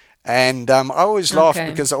team. And I always laugh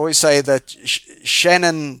because I always say that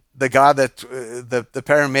Shannon, the guy that the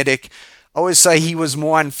paramedic, I always say he was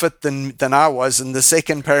more unfit than I was, and the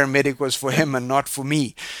second paramedic was for him and not for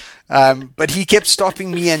me. But he kept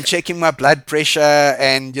stopping me and checking my blood pressure,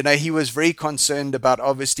 and he was very concerned about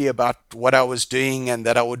what I was doing and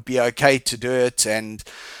that I would be okay to do it. And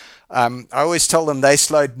I always tell them they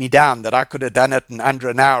slowed me down, that I could have done it in under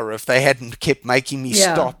an hour if they hadn't kept making me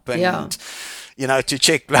stop and to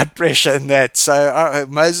check blood pressure and that. So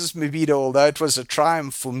Moses Mabhida, although it was a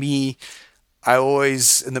triumph for me, I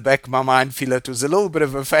always, in the back of my mind, feel it was a little bit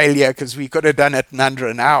of a failure because we could have done it in under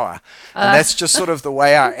an hour. And that's just sort of the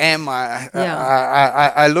way I am.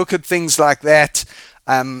 I look at things like that,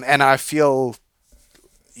 and I feel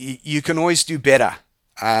you can always do better.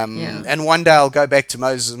 And one day I'll go back to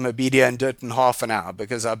Moses Mabhida and do it in half an hour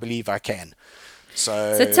because I believe I can.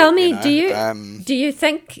 So tell me, do you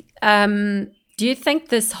think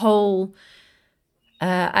this whole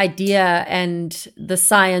idea and the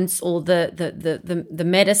science or the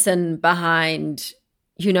medicine behind,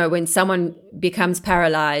 when someone becomes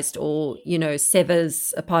paralyzed or,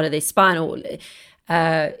 severs a part of their spine, or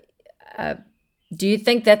do you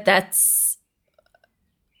think that that's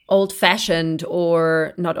old-fashioned,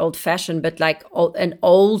 or not old-fashioned, but like an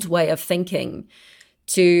old way of thinking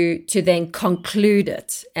to then conclude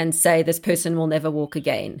it and say this person will never walk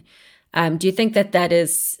again? Do you think that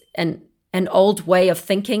is an old way of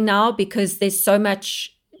thinking now, because there's so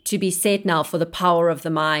much to be said now for the power of the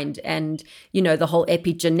mind and, the whole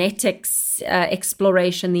epigenetics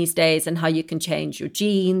exploration these days and how you can change your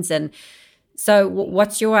genes? And so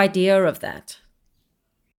what's your idea of that?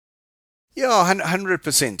 Yeah,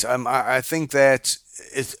 100%. I think that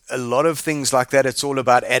a lot of things like that, it's all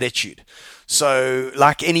about attitude. So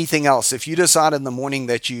like anything else, if you decide in the morning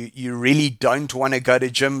that you really don't want to go to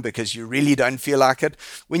gym because you really don't feel like it,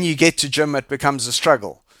 when you get to gym, it becomes a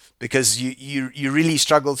struggle because you really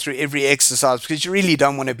struggle through every exercise because you really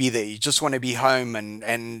don't want to be there. You just want to be home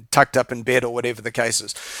and tucked up in bed or whatever the case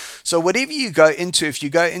is. So whatever you go into, if you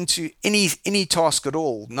go into any task at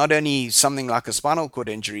all, not only something like a spinal cord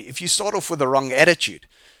injury, if you start off with the wrong attitude,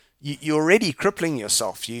 you're already crippling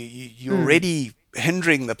yourself. You're already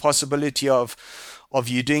hindering the possibility of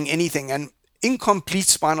you doing anything. And incomplete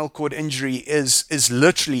spinal cord injury is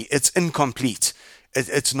literally, it's incomplete.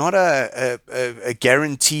 It's not a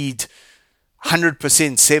guaranteed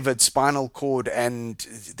 100% severed spinal cord and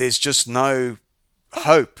there's just no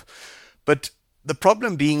hope. But the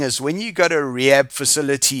problem being is when you go to a rehab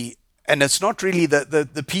facility, and it's not really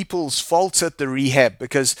the people's fault at the rehab,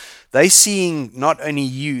 because they're seeing not only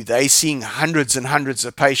you, they're seeing hundreds and hundreds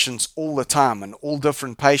of patients all the time and all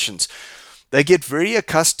different patients. They get very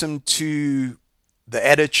accustomed to the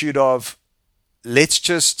attitude of, let's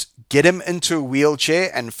just get him into a wheelchair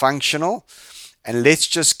and functional, and let's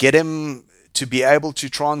just get him to be able to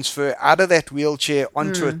transfer out of that wheelchair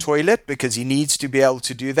onto a toilet, because he needs to be able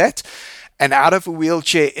to do that, and out of a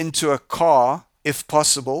wheelchair into a car if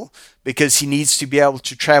possible, because he needs to be able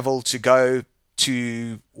to travel to go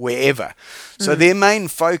to wherever. So their main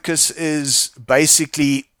focus is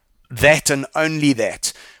basically that and only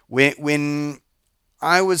that. When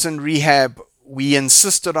I was in rehab, we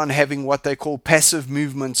insisted on having what they call passive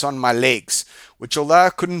movements on my legs, which, although I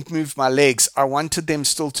couldn't move my legs, I wanted them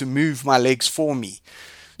still to move my legs for me.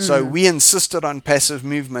 So we insisted on passive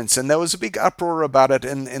movements, and there was a big uproar about it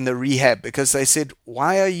in the rehab, because they said,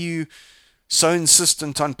 why are you so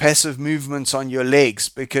insistent on passive movements on your legs?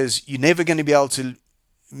 Because you're never going to be able to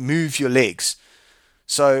move your legs.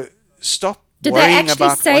 So stop worrying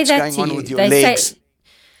about what's going on with your legs.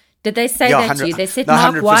 Did they say that to you? They said,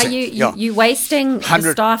 Mark, why are you wasting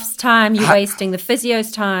the staff's time? You're wasting the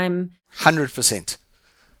physio's time. 100%.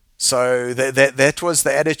 So that was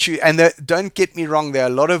the attitude. And don't get me wrong, there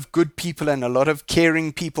are a lot of good people and a lot of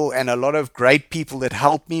caring people and a lot of great people that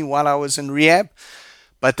helped me while I was in rehab.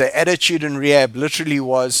 But the attitude in rehab literally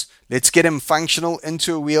was, let's get him functional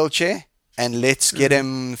into a wheelchair, and let's get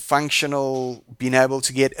him functional, being able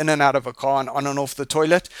to get in and out of a car and on and off the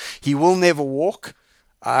toilet. He will never walk.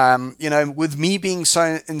 With me being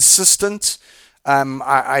so insistent,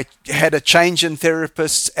 I had a change in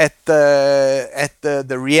therapists at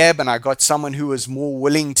the rehab, and I got someone who was more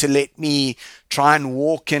willing to let me try and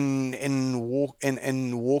walk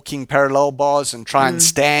in walking parallel bars and try and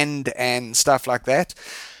stand and stuff like that.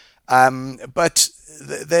 But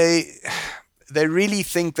they really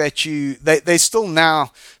think that they still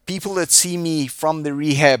now, people that see me from the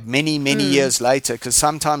rehab many years later, because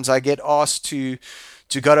sometimes I get asked to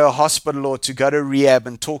go to a hospital or to go to rehab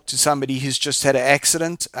and talk to somebody who's just had an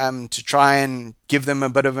accident, to try and give them a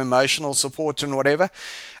bit of emotional support and whatever.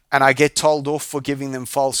 And I get told off for giving them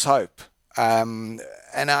false hope. And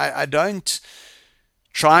I don't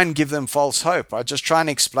try and give them false hope. I just try and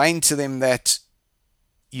explain to them that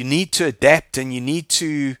you need to adapt, and you need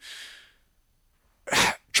to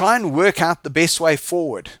try and work out the best way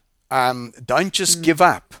forward. Don't just give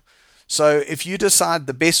up. So if you decide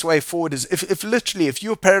the best way forward is, if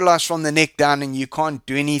you're paralyzed from the neck down and you can't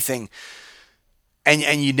do anything, and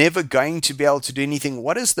you're never going to be able to do anything,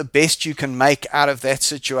 what is the best you can make out of that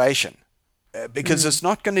situation? Because it's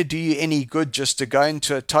not going to do you any good just to go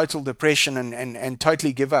into a total depression and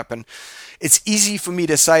totally give up. And it's easy for me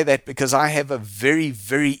to say that because I have a very,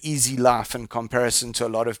 very easy life in comparison to a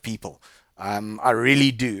lot of people. I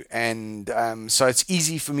really do. And so it's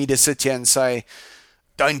easy for me to sit here and say,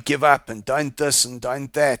 don't give up and don't this and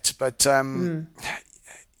don't that. But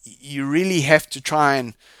you really have to try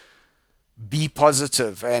and be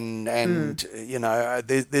positive, and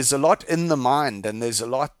there's a lot in the mind, and there's a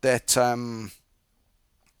lot that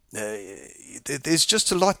there's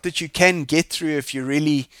just a lot that you can get through if you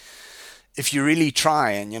really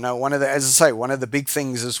try. And one of the big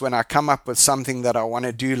things is when I come up with something that I want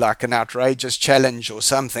to do, like an outrageous challenge or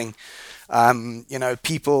something,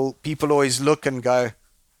 people always look and go,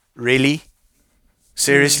 really?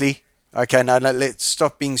 Seriously? Okay, no, let's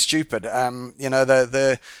stop being stupid.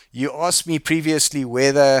 You asked me previously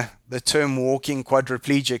where the term walking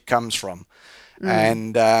quadriplegic comes from.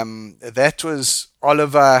 And that was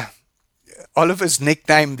Oliver's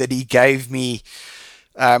nickname that he gave me.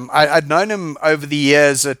 I'd known him over the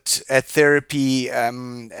years at therapy,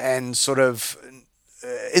 and sort of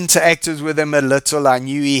interacted with him a little. I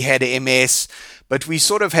knew he had MS, but we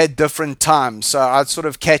sort of had different times. So I'd sort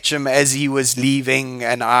of catch him as he was leaving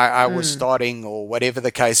and I was starting, or whatever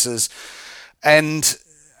the case is. And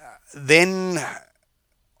then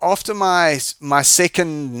after my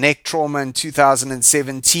second neck trauma in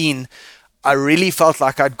 2017, I really felt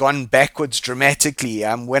like I'd gone backwards dramatically.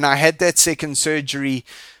 When I had that second surgery,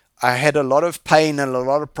 I had a lot of pain and a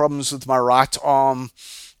lot of problems with my right arm,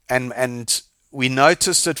 and we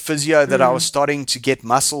noticed at physio that I was starting to get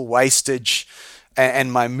muscle wastage,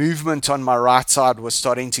 and my movement on my right side was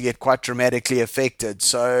starting to get quite dramatically affected.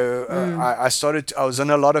 So I was in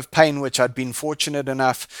a lot of pain, which I'd been fortunate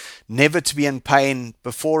enough never to be in pain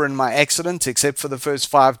before in my accident, except for the first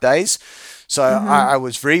 5 days. So I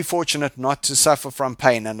was very fortunate not to suffer from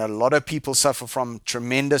pain, and a lot of people suffer from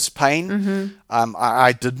tremendous pain.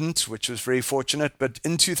 I didn't, which was very fortunate. But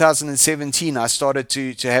in 2017, I started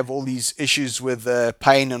to have all these issues with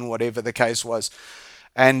pain and whatever the case was.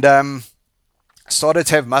 And started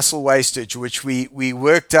to have muscle wastage, which we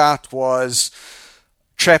worked out was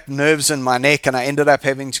trapped nerves in my neck, and I ended up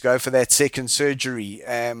having to go for that second surgery.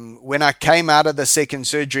 When I came out of the second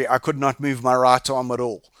surgery, I could not move my right arm at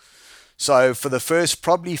all. So for the first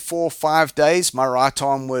probably 4 or 5 days, my right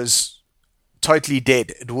arm was totally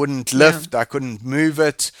dead. It wouldn't lift. I couldn't move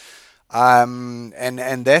it. And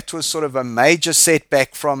that was sort of a major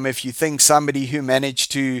setback from, if you think somebody who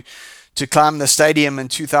managed to climb the stadium in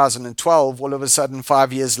 2012, all of a sudden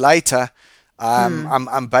 5 years later,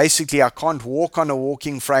 I'm basically, I can't walk on a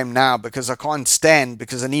walking frame now because I can't stand,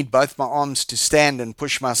 because I need both my arms to stand and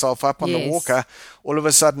push myself up on the walker. All of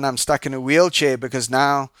a sudden I'm stuck in a wheelchair because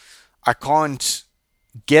now I can't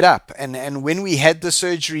get up. And when we had the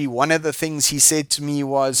surgery, one of the things he said to me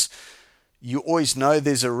was, you always know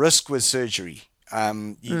there's a risk with surgery.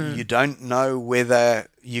 You don't know whether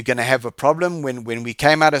you're going to have a problem. When we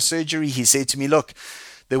came out of surgery, he said to me, look,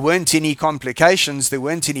 there weren't any complications. There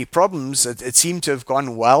weren't any problems. It seemed to have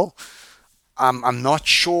gone well. I'm not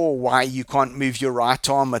sure why you can't move your right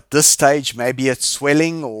arm at this stage. Maybe it's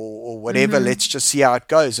swelling or whatever. Let's just see how it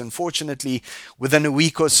goes. Unfortunately, within a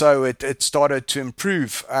week or so, it started to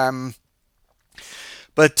improve.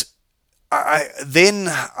 But I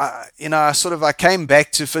came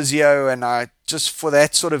back to physio, and I just, for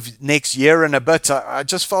that sort of next year and a bit, I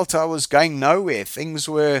just felt I was going nowhere. Things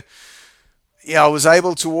were, I was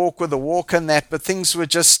able to walk with a walker and that, but things were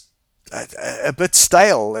just a bit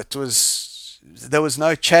stale. There was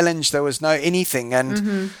no challenge, there was no anything.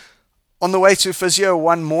 And on the way to physio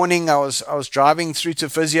one morning, I was driving through to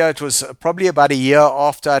physio. It was probably about a year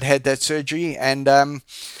after I'd had that surgery, and I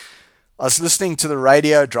was listening to the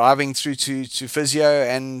radio driving through to physio,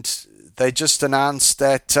 and they just announced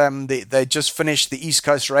that they just finished the East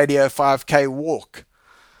Coast Radio 5K walk.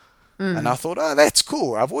 And I thought, oh, that's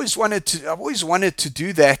cool. I've always wanted to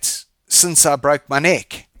do that since I broke my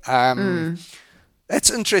neck. That's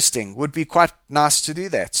interesting. Would be quite nice to do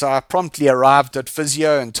that. So I promptly arrived at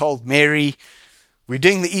physio and told Mary, we're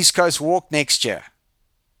doing the East Coast walk next year.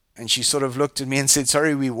 And she sort of looked at me and said,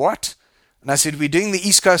 sorry, we what? And I said, we're doing the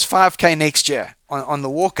East Coast 5K next year on the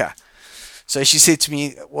walker. So she said to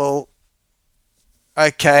me, well,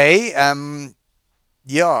 okay,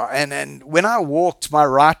 yeah. And when I walked, my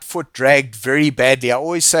right foot dragged very badly. I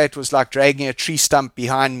always say it was like dragging a tree stump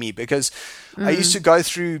behind me, because I used to go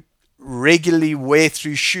through regularly wear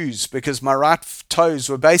through shoes because my right toes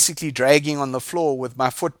were basically dragging on the floor with my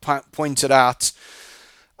foot pointed out.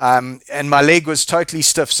 And my leg was totally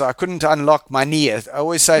stiff, so I couldn't unlock my knee. I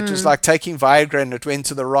always say it was like taking Viagra and it went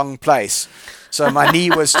to the wrong place. So my knee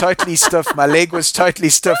was totally stiff, my leg was totally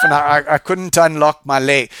stiff, and I couldn't unlock my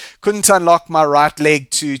leg, couldn't unlock my right leg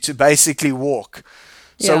to basically walk.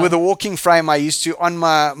 So with a walking frame, I used to, on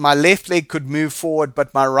my left leg could move forward,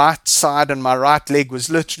 but my right side and my right leg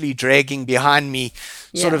was literally dragging behind me,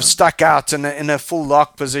 sort of stuck out in a full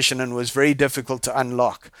lock position, and was very difficult to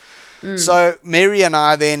unlock. So Mary and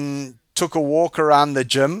I then took a walk around the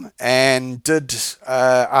gym and did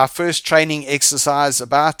our first training exercise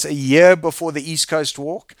about a year before the East Coast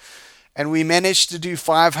walk. And we managed to do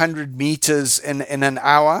 500 meters in an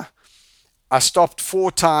hour. I stopped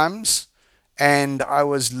 4 times. And I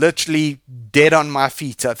was literally dead on my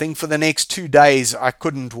feet. I think for the next 2 days, I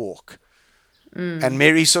couldn't walk. And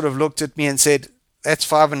Mary sort of looked at me and said, that's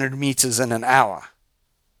 500 meters in an hour.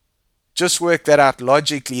 Just work that out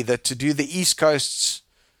logically, that to do the East Coasts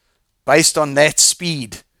based on that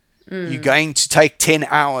speed, you're going to take 10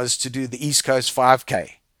 hours to do the East Coast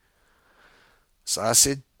 5K. So I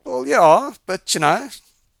said, well, yeah, but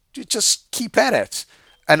you just keep at it.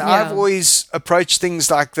 And I've always approached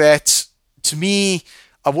things like that. To me,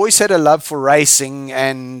 I've always had a love for racing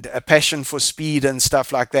and a passion for speed and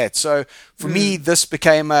stuff like that. So for me, this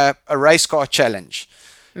became a race car challenge.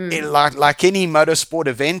 Like any motorsport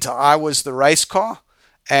event, I was the race car,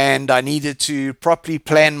 and I needed to properly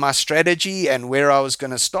plan my strategy and where I was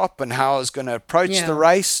going to stop and how I was going to approach the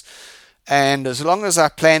race. And as long as I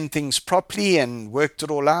planned things properly and worked it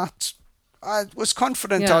all out, I was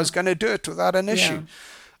confident I was going to do it without an issue.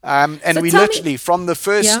 And so we literally, from the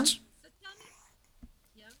first...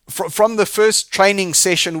 From the first training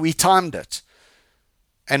session, we timed it.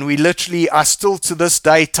 And I still to this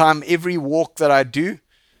day time every walk that I do.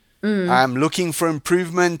 I'm looking for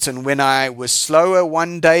improvement. And when I was slower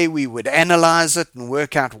one day, we would analyze it and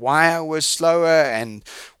work out why I was slower and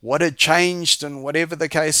what had changed and whatever the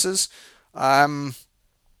case is. And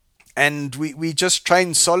we just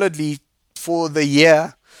trained solidly for the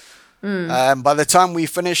year. By the time we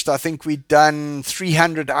finished, I think we'd done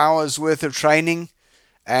 300 hours worth of training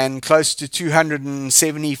and close to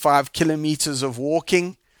 275 kilometers of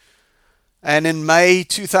walking. And in May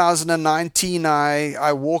 2019,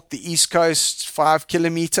 I walked the East Coast 5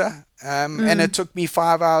 kilometer, and it took me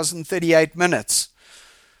 5 hours and 38 minutes.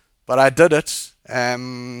 But I did it.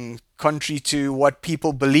 contrary to what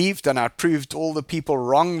people believed, and I proved all the people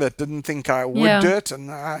wrong that didn't think I would do it,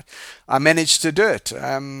 and I managed to do it.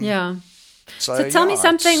 Yeah. So tell me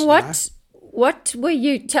something. What were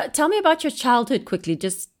you? Tell me about your childhood quickly.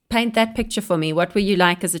 Just paint that picture for me. What were you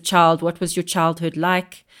like as a child? What was your childhood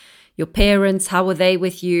like? Your parents, how were they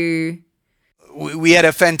with you? We had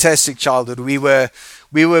a fantastic childhood. We were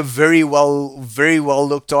very well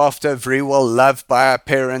looked after, very well loved by our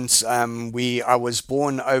parents. I was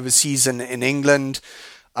born overseas in England.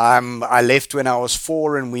 I left when I was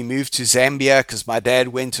 4, and we moved to Zambia because my dad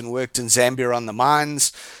went and worked in Zambia on the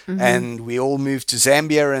mines, and we all moved to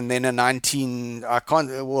Zambia. And then in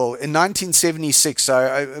 1976,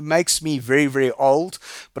 so it makes me very, very old.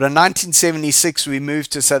 But in 1976, we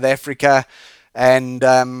moved to South Africa. And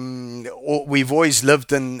we've always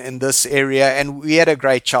lived in this area, and we had a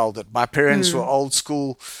great childhood. My parents were old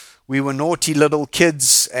school. We were naughty little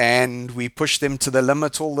kids, and we pushed them to the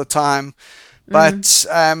limit all the time. But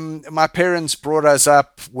my parents brought us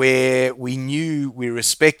up where we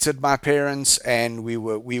respected my parents, and we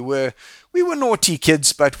were naughty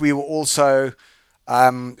kids, but we were also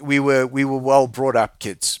we were well brought up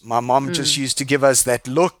kids. My mom just used to give us that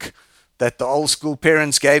look that the old school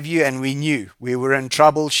parents gave you, and we knew we were in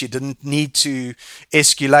trouble. She didn't need to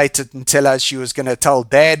escalate it and tell us she was going to tell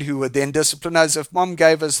Dad, who would then discipline us. If Mom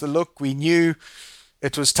gave us the look, we knew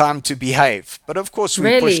it was time to behave. But of course,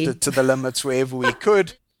 we pushed it to the limits wherever we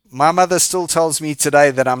could. My mother still tells me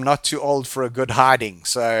today that I'm not too old for a good hiding.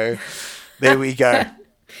 So there we go.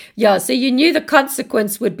 Yeah, so you knew the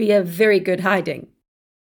consequence would be a very good hiding.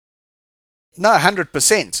 No,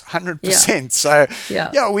 100%. So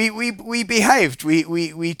we behaved.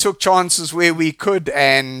 We took chances where we could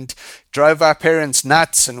and drove our parents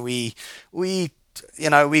nuts, and we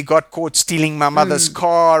got caught stealing my mother's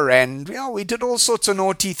car, and we did all sorts of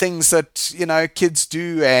naughty things that kids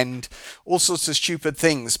do, and all sorts of stupid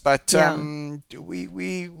things. But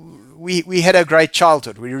we had a great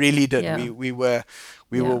childhood. We really did. Yeah. We were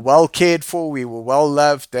well cared for. We were well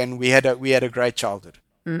loved, and we had a great childhood.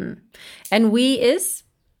 And we is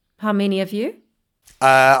how many of you? There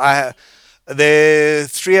are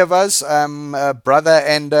 3 of us, a brother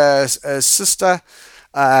and a sister.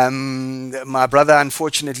 My brother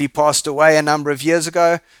unfortunately passed away a number of years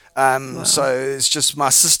ago. So it's just my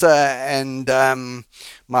sister, and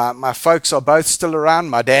my folks are both still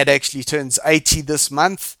around. My dad actually turns 80 this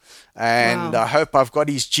month. And I hope I've got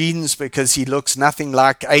his genes, because he looks nothing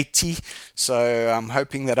like 80. So I'm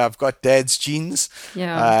hoping that I've got Dad's genes. So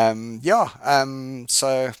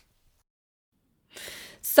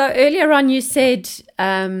earlier on, you said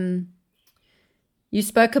you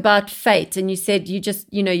spoke about fate, and you said you just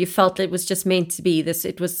you felt it was just meant to be this.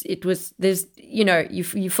 It was there's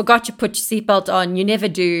you forgot to put your seatbelt on. You never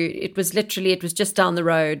do. It was just down the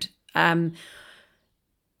road.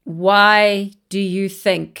 Why do you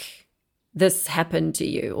think this happened to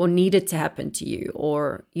you, or needed to happen to you,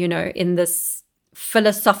 or in this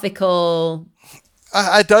philosophical?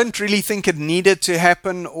 I don't really think it needed to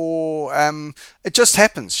happen, or it just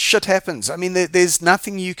happens. Shit happens. I mean, there's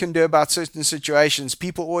nothing you can do about certain situations.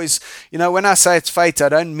 People always, when I say it's fate, I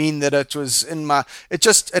don't mean that it was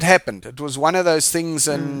it happened. It was one of those things,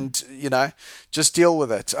 and just deal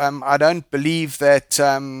with it. I don't believe that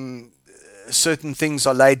certain things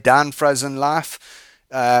are laid down for us in life.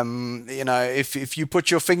 If you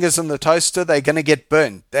put your fingers in the toaster, they're going to get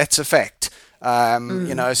burned. That's a fact.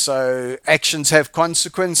 So actions have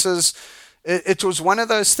consequences. It was one of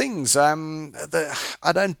those things. I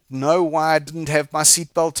don't know why I didn't have my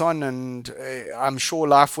seatbelt on, and I'm sure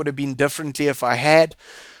life would have been differently if I had.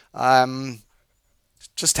 It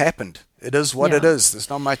just happened. It is what it is. There's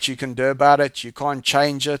not much you can do about it. You can't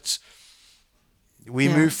change it. We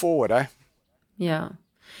move forward, eh? Yeah.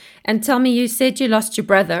 And tell me, you said you lost your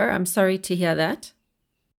brother. I'm sorry to hear that.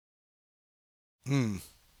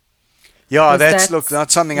 Yeah, that's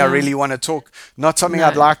not something I really want to talk. Not something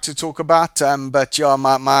I'd like to talk about. But yeah,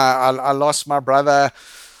 I lost my brother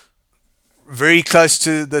very close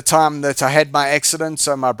to the time that I had my accident.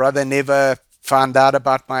 So my brother never found out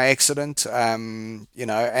about my accident. And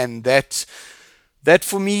that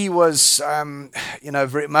for me was,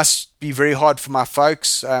 must be very hard for my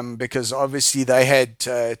folks, because obviously they had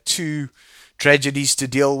 2 tragedies to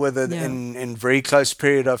deal with in very close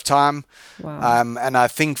period of time. Wow. And I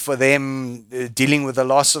think for them, dealing with the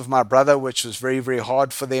loss of my brother, which was very, very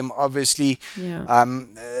hard for them, obviously,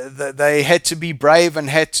 they had to be brave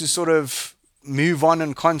and had to sort of move on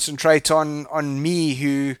and concentrate on me,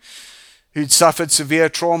 who'd suffered severe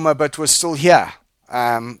trauma but was still here.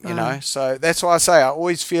 So that's why I say I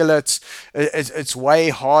always feel it's way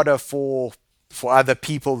harder for for other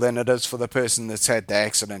people than it is for the person that's had the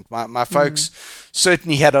accident. My folks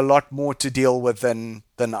certainly had a lot more to deal with than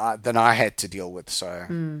I had to deal with. So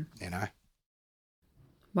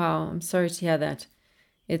Wow, I'm sorry to hear that.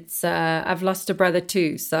 It's I've lost a brother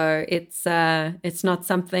too, so it's not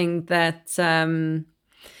something that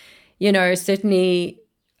certainly.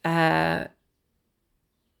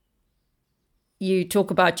 You talk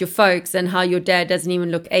about your folks and how your dad doesn't even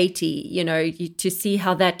look 80. To see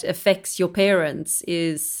how that affects your parents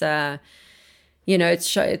is,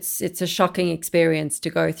 it's a shocking experience to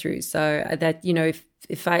go through. So that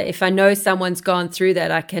if I know someone's gone through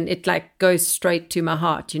that, it like goes straight to my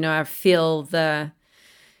heart. I feel the.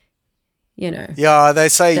 Yeah, they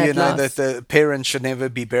say that that the parents should never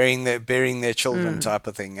be burying their children type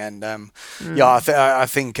of thing, and I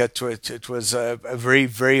think it was a very,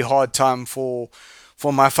 very hard time for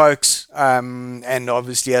my folks, and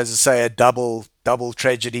obviously, as I say, a double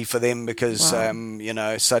tragedy for them because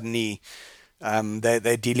suddenly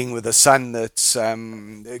they're dealing with a son that's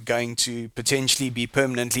going to potentially be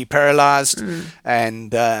permanently paralyzed, and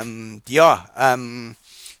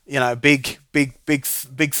big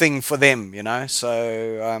thing for them,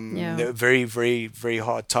 so very, very, very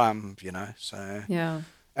hard time, so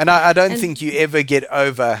and I don't think you ever get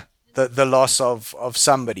over the loss of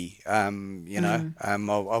somebody,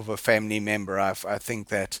 of a family member. I think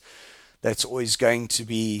that's always going to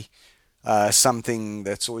be something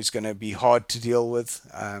that's always going to be hard to deal with,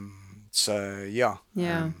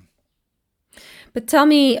 but tell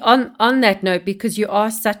me on that note, because you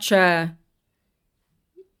are such a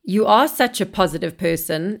positive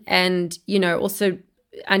person, and also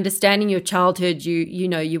understanding your childhood,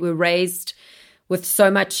 you were raised with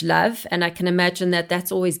so much love, and I can imagine that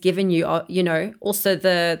that's always given you also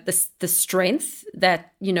the strength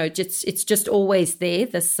that it's just always there,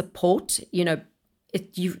 the support.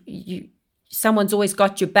 Someone's always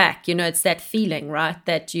got your back. It's that feeling, right,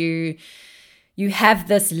 that you have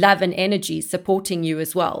this love and energy supporting you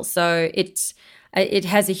as well. So it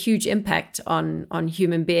has a huge impact on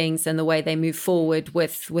human beings and the way they move forward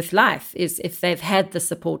with life is if they've had the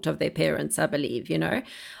support of their parents, I believe.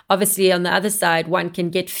 Obviously on the other side, one can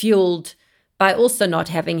get fueled by also not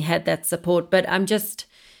having had that support, but I'm just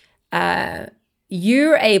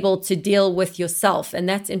you're able to deal with yourself, and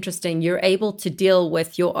that's interesting. You're able to deal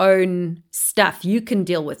with your own stuff. You can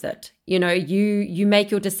deal with it. You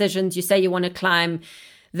make your decisions. You say you want to climb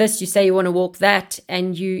this, you say you want to walk that,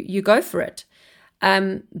 and you go for it.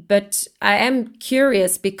 But I am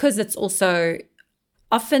curious because it's also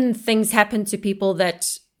often things happen to people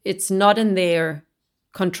that it's not in their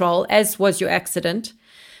control, as was your accident.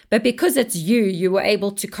 But because it's you were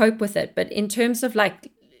able to cope with it. But in terms of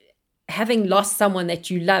like having lost someone that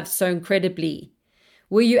you love so incredibly,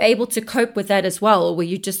 were you able to cope with that as well? Or were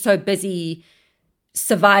you just so busy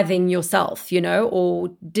surviving yourself, or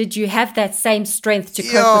did you have that same strength to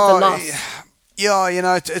cope with the loss? Yeah,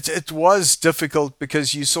 it was difficult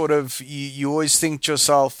because you sort of you always think to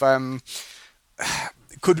yourself,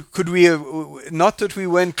 could we have, not that we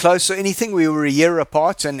weren't close or anything, we were a year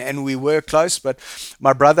apart and we were close, but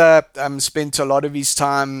my brother spent a lot of his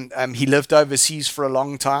time, he lived overseas for a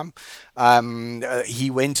long time. He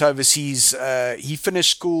went overseas, he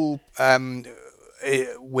finished school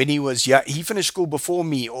when he finished school before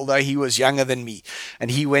me, although he was younger than me,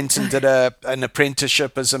 and he went and did an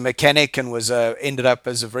apprenticeship as a mechanic and ended up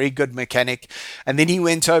as a very good mechanic. And then he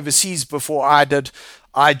went overseas before I did.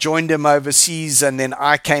 I joined him overseas, and then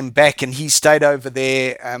I came back, and he stayed over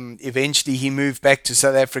there. Eventually, he moved back to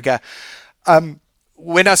South Africa.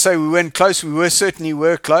 When I say we weren't close, we certainly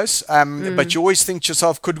were close. But you always think to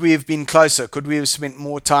yourself, could we have been closer? Could we have spent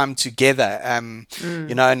more time together? And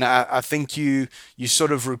I think you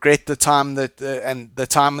sort of regret the time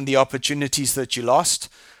and the opportunities that you lost.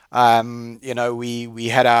 We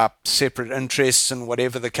had our separate interests and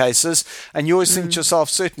whatever the case is, and you always think to yourself,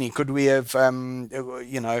 certainly, could we have,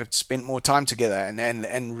 spent more time together,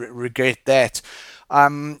 and regret that.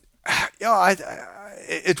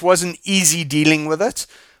 It wasn't easy dealing with it,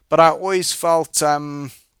 but I always felt I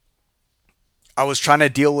was trying to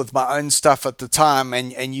deal with my own stuff at the time,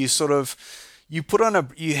 and you sort of you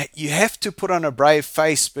have to put on a brave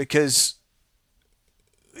face, because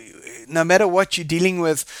no matter what you're dealing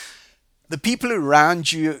with, the people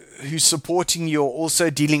around you who's supporting you are also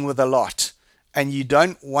dealing with a lot, and you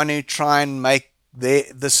don't want to try and make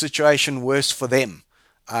the situation worse for them.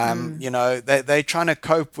 They're trying to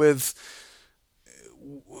cope with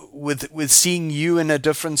seeing you in a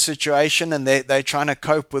different situation, and they're trying to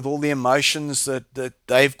cope with all the emotions that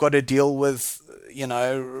they've got to deal with,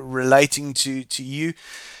 relating to you.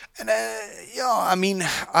 And yeah, I mean,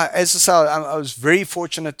 as I said, I was very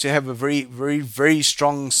fortunate to have a very, very, very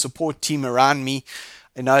strong support team around me.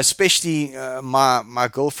 Especially my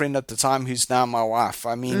girlfriend at the time, who's now my wife.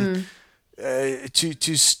 I mean,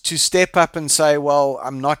 to step up and say, well,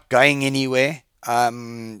 I'm not going anywhere,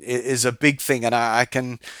 is a big thing, and I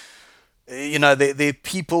can. There are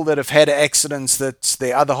people that have had accidents that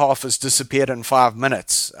the other half has disappeared in 5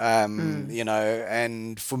 minutes.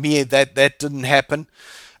 And for me, that didn't happen.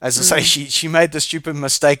 As I say, she made the stupid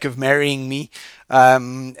mistake of marrying me,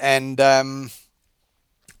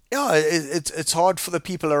 yeah, it's hard for the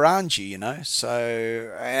people around you,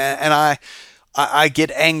 So, and I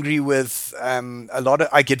get angry with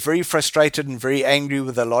I get very frustrated and very angry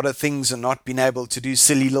with a lot of things, and not being able to do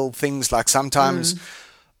silly little things like sometimes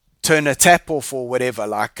turn a tap off or whatever.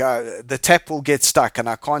 Like the tap will get stuck and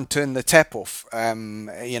I can't turn the tap off,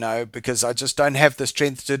 because I just don't have the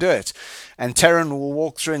strength to do it. And Taryn will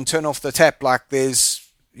walk through and turn off the tap like it's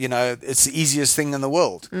the easiest thing in the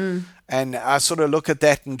world. And I sort of look at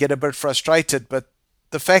that and get a bit frustrated. But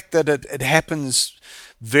the fact that it happens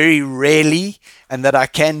very rarely and that I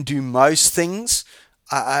can do most things,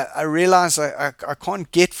 I realize I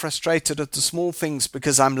can't get frustrated at the small things,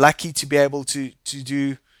 because I'm lucky to be able to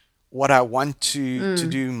do what I want to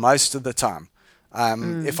do most of the time.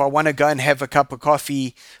 If I want to go and have a cup of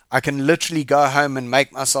coffee, I can literally go home and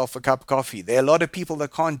make myself a cup of coffee. There are a lot of people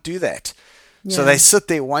that can't do that. Yeah. So they sit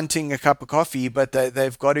there wanting a cup of coffee, but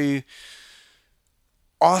they've got to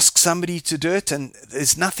ask somebody to do it. And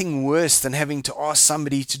there's nothing worse than having to ask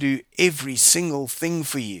somebody to do every single thing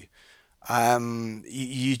for you.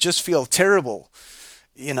 You just feel terrible,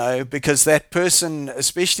 because that person,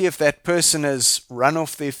 especially if that person has run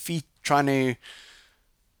off their feet trying to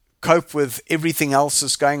cope with everything else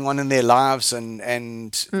that's going on in their lives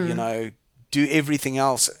and do everything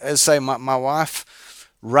else. As I say, my wife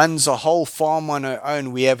runs a whole farm on her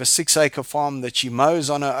own. We have a 6-acre farm that she mows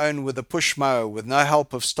on her own with a push mower with no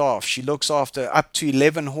help of staff. She looks after up to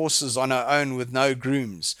 11 horses on her own with no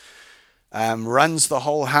grooms. Runs the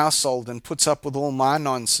whole household and puts up with all my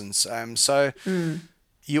nonsense.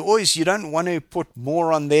 You don't want to put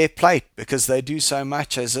more on their plate because they do so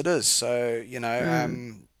much as it is. So,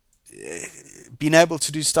 being able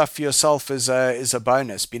to do stuff for yourself is a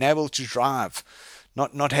bonus. Being able to drive,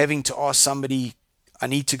 not having to ask somebody, I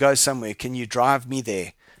need to go somewhere. Can you drive me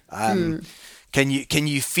there? Can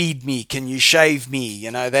you feed me? Can you shave me?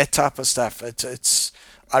 That type of stuff.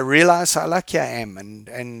 I realize how lucky I am,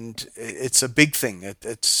 and it's a big thing.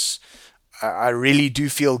 I really do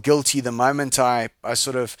feel guilty the moment I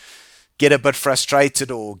sort of get a bit frustrated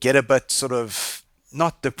or get a bit sort of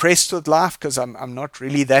not depressed with life, because I'm not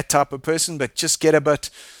really that type of person, but just get a bit,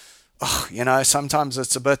 sometimes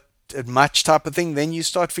it's a bit much type of thing. Then you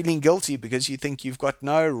start feeling guilty because you think you've got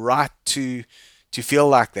no right to feel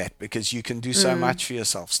like that, because you can do so much for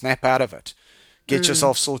yourself. Snap out of it. Get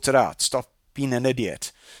yourself sorted out. Stop being an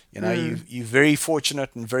idiot. You're very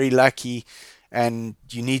fortunate and very lucky, and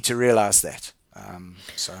you need to realize that.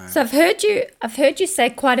 So I've heard you say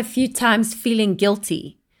quite a few times feeling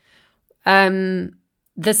guilty.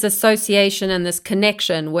 This association and this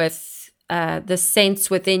connection with the sense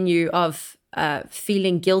within you of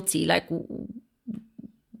feeling guilty. Like,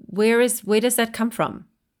 where does that come from?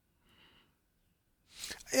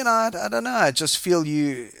 I don't know. I just feel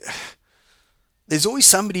there's always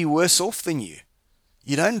somebody worse off than you.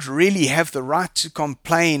 You don't really have the right to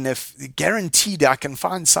complain if guaranteed I can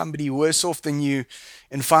find somebody worse off than you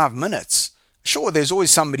in 5 minutes. Sure, there's always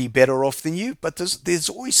somebody better off than you, but there's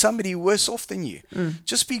always somebody worse off than you.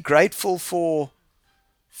 Just be grateful for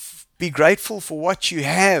what you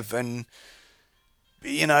have, and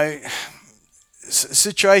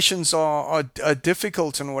situations are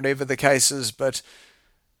difficult and whatever the case is, but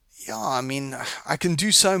yeah, I mean, I can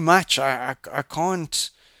do so much. I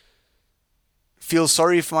can't feel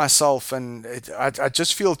sorry for myself, and I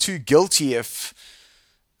just feel too guilty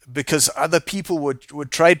because other people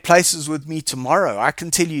would trade places with me tomorrow. I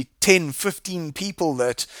can tell you 10, 15 people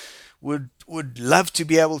that would love to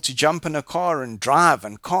be able to jump in a car and drive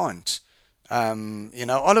and can't.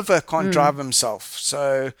 Oliver can't drive himself.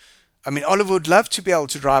 So, I mean, Oliver would love to be able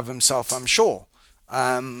to drive himself, I'm sure.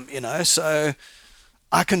 So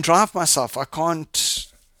I can drive myself. I can't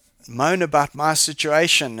moan about my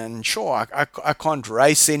situation, and sure, I can't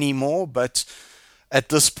race anymore, but at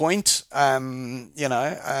this point, and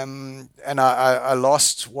I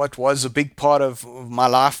lost what was a big part of my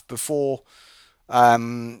life before,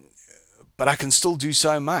 but I can still do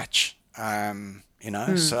so much,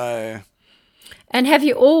 so. And have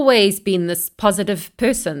you always been this positive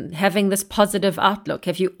person, having this positive outlook?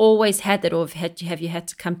 Have you always had that, or have you had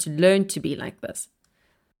to come to learn to be like this?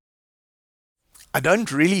 I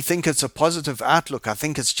don't really think it's a positive outlook. I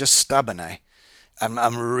think it's just stubborn, eh?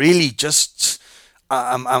 I'm really just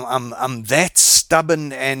I'm that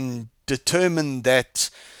stubborn and determined that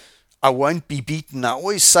I won't be beaten. I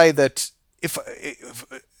always say that if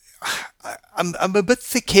I'm a bit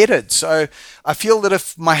thick-headed, so I feel that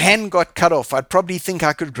if my hand got cut off, I'd probably think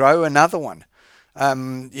I could grow another one.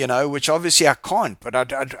 Which obviously I can't, but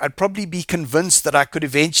I'd probably be convinced that I could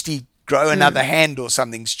eventually grow another hand or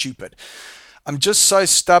something stupid. I'm just so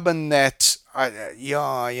stubborn that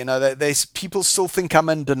there's people still think I'm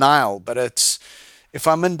in denial, but if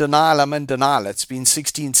I'm in denial, I'm in denial. It's been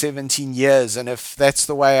 16, 17 years, and if that's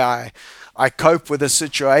the way I cope with a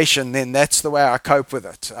situation, then that's the way I cope with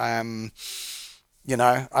it. I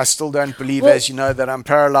still don't believe, as you know, that I'm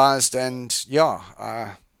paralyzed, and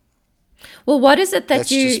well, what is it that that's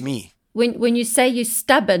just me. When you say you're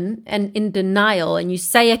stubborn and in denial, and you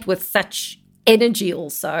say it with such energy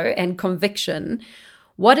also and conviction,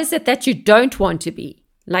 what is it that you don't want to be?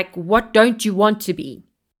 Like, what don't you want to be?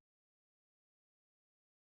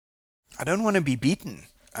 I don't want to be beaten.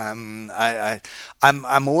 I'm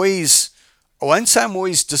always. I won't say I'm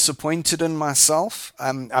always disappointed in myself.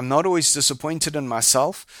 I'm not always disappointed in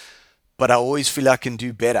myself, but I always feel I can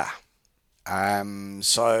do better. Moses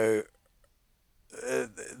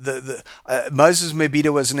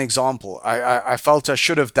Mabhida was an example. I felt I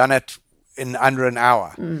should have done it in under an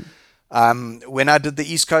hour. When I did the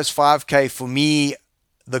East Coast 5K, for me,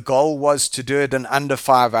 the goal was to do it in under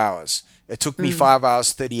 5 hours. It took me 5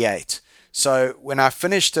 hours 38. So when I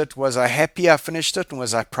finished it, was I happy I finished it? And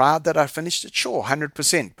was I proud that I finished it? Sure,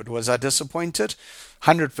 100%. But was I disappointed?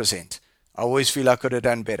 100%. I always feel I could have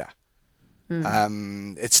done better.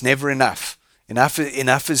 It's never enough.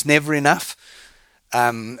 Enough is never enough.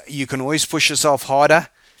 You can always push yourself harder.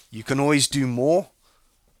 You can always do more.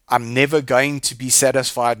 I'm never going to be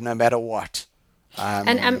satisfied no matter what.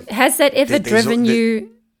 Has that ever driven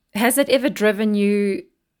you? Has it ever driven you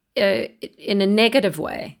in a negative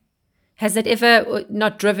way? Has it ever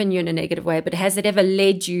not driven you in a negative way, but has it ever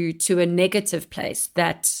led you to a negative place?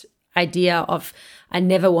 That idea of I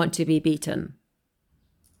never want to be beaten.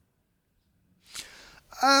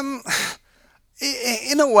 In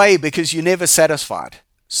a way, because you're never satisfied.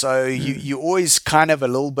 So you're always kind of a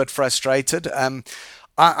little bit frustrated.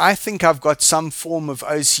 I think I've got some form of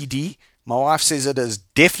OCD. My wife says it is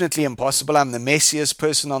definitely impossible. I'm the messiest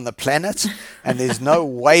person on the planet, and there's no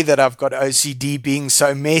way that I've got OCD being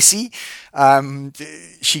so messy.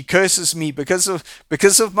 She curses me because of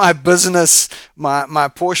my business,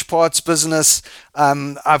 my Porsche parts business.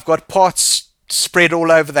 I've got parts spread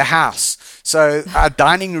all over the house. So our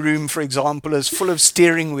dining room, for example, is full of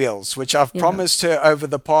steering wheels, which I've promised her over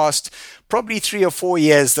the past probably 3 or 4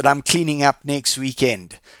 years that I'm cleaning up next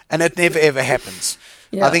weekend, and it never ever happens.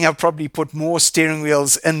 Yeah. I think I've probably put more steering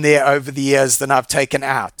wheels in there over the years than I've taken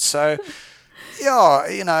out. So,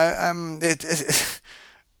 in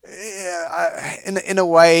a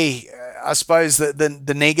way, I suppose that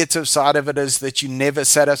the negative side of it is that you're never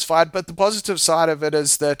satisfied, but the positive side of it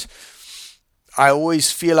is that I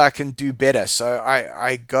always feel I can do better. So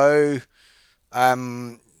I go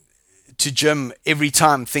to gym every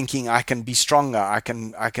time thinking I can be stronger. I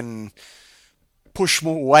can push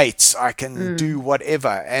more weights. I can do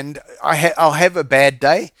whatever. And I'll have a bad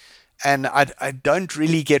day, and I don't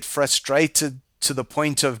really get frustrated to the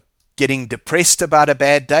point of getting depressed about a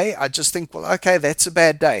bad day. I just think, well, okay, that's a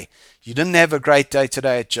bad day. You didn't have a great day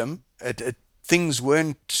today at gym. Things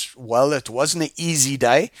weren't well. It wasn't an easy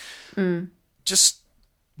day. Just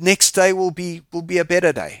next day will be a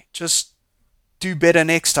better day. Just do better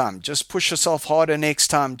next time. Just push yourself harder next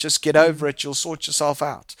time. Just get over it. You'll sort yourself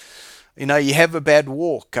out. You have a bad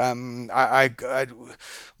walk. My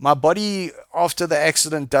body after the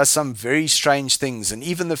accident does some very strange things, and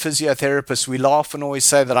even the physiotherapists, we laugh and always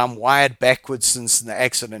say that I'm wired backwards since the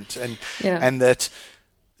accident, and that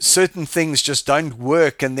certain things just don't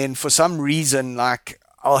work. And then for some reason, like,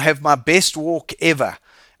 I'll have my best walk ever,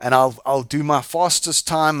 and I'll do my fastest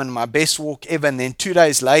time and my best walk ever, and then 2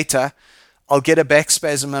 days later, I'll get a back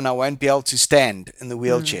spasm and I won't be able to stand in the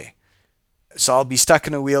wheelchair. So I'll be stuck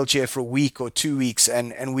in a wheelchair for a week or 2 weeks,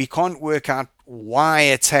 and we can't work out why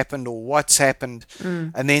it's happened or what's happened.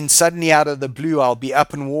 And then suddenly out of the blue, I'll be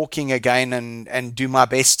up and walking again and do my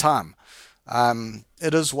best time.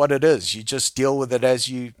 It is what it is. You just deal with it as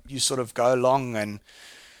you sort of go along and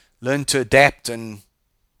learn to adapt and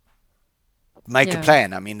make a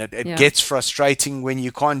plan. I mean, it gets frustrating when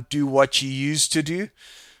you can't do what you used to do.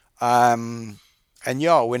 And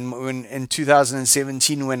yeah, when in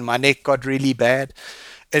 2017, when my neck got really bad,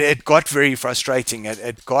 it got very frustrating.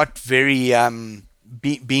 It got very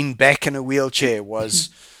being back in a wheelchair was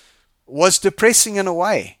depressing in a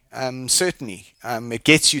way. Certainly, it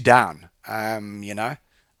gets you down. Um,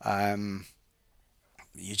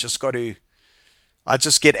 you just got to. I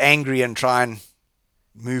just get angry and try and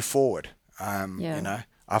move forward. Yeah.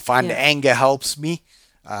 I find Yeah. anger helps me.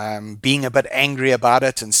 Being a bit angry about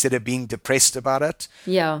it instead of being depressed about it.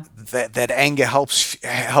 Yeah. That anger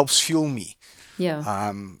helps fuel me. Yeah.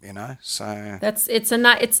 So It's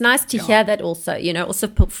nice to yeah. hear that also, also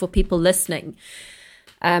for people listening.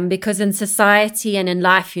 Because in society and in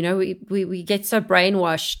life, we get so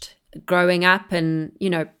brainwashed growing up, and,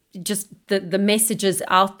 just the messages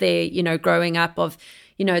out there, growing up of,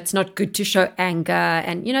 it's not good to show anger.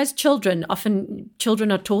 And, as children, often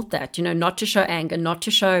children are taught that, not to show anger, not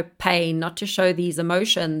to show pain, not to show these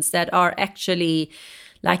emotions that are actually,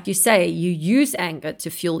 like you say, you use anger to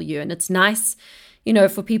fuel you. And it's nice,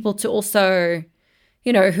 for people to also,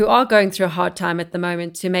 who are going through a hard time at the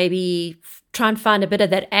moment, to maybe try and find a bit of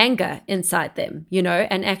that anger inside them,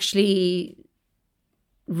 and actually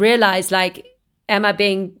realize, like, am I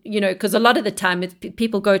being, because a lot of the time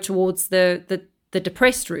people go towards the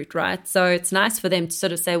depressed route, right? So it's nice for them to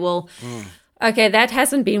sort of say, well, okay, that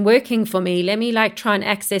hasn't been working for me. Let me try and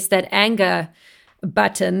access that anger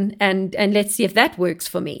button and let's see if that works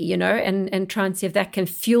for me, and try and see if that can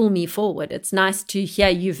fuel me forward. It's nice to hear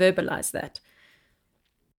you verbalize that.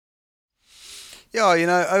 Yeah,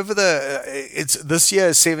 it's this year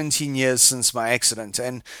is 17 years since my accident,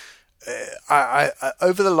 and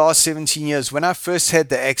over the last 17 years, when I first had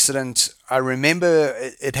the accident, I remember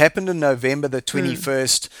it happened in November the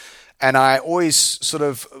 21st, and I always sort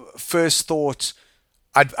of first thought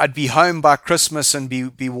I'd be home by Christmas and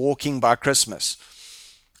be walking by Christmas.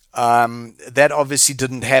 That obviously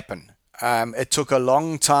didn't happen. It took a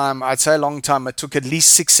long time. I'd say a long time. It took at least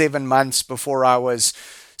 6, 7 months before I was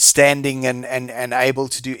standing and able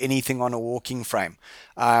to do anything on a walking frame.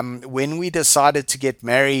 When we decided to get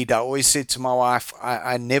married, I always said to my wife,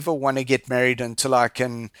 I never want to get married until I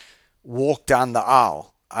can walk down the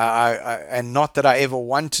aisle. And not that I ever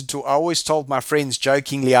wanted to. I always told my friends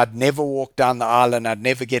jokingly I'd never walk down the aisle and I'd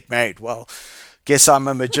never get married. Well, guess I'm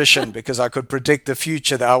a magician because I could predict the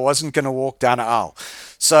future that I wasn't going to walk down an aisle.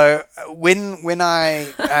 So when we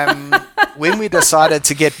decided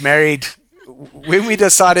to get married,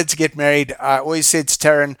 I always said to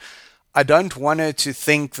Taryn, I don't want her to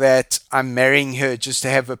think that I'm marrying her just to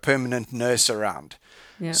have a permanent nurse around.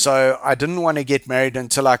 Yeah. So I didn't want to get married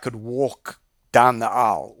until I could walk down the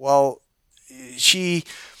aisle. Well,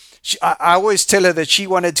 I always tell her that she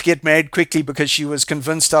wanted to get married quickly because she was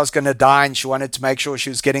convinced I was going to die and she wanted to make sure she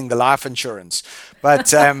was getting the life insurance.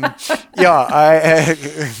 But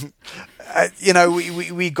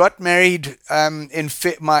we got married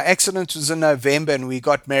my accident was in November and we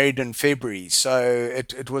got married in February. So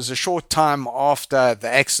it was a short time after the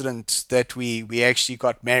accident that we actually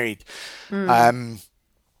got married.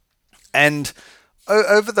 And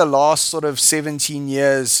over the last sort of 17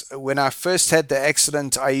 years, when I first had the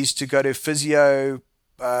accident, I used to go to physio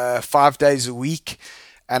 5 days a week,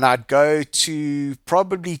 and I'd go to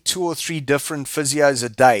probably 2 or 3 different physios a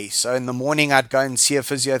day. So in the morning, I'd go and see a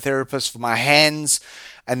physiotherapist for my hands,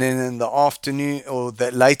 and then in the afternoon or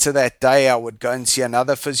later that day, I would go and see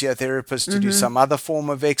another physiotherapist to do some other form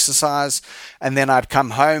of exercise, and then I'd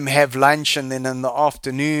come home, have lunch, and then in the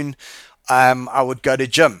afternoon, I would go to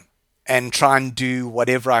gym and try and do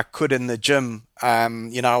whatever I could in the gym. I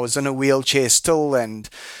was in a wheelchair still, and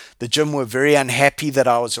the gym were very unhappy that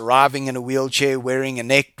I was arriving in a wheelchair wearing a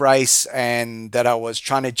neck brace and that I was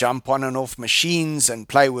trying to jump on and off machines and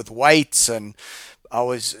play with weights. And I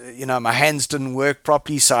was, my hands didn't work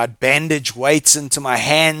properly, so I'd bandage weights into my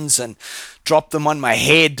hands and drop them on my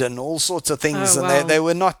head and all sorts of things. Oh, and wow. they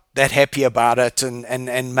were not that happy about it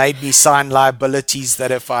and made me sign liabilities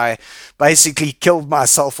that if I basically killed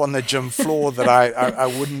myself on the gym floor that I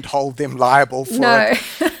wouldn't hold them liable for No. it.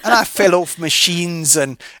 And I fell off machines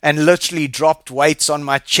and literally dropped weights on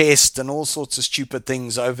my chest and all sorts of stupid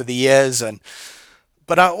things over the years.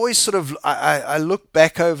 But I always sort of, I look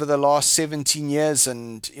back over the last 17 years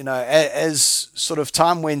and, as sort of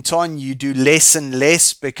time went on, you do less and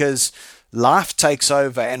less because life takes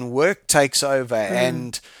over and work takes over.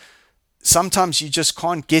 And sometimes you just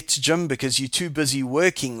can't get to gym because you're too busy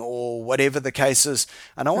working or whatever the case is.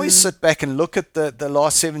 And I always sit back and look at the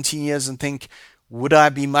last 17 years and think, would I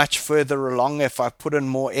be much further along if I put in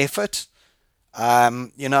more effort?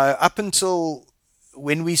 Up until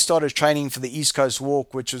when we started training for the East Coast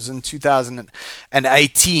Walk, which was in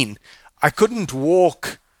 2018, I couldn't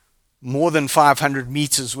walk more than 500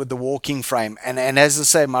 meters with the walking frame. And as I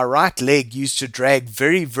say, my right leg used to drag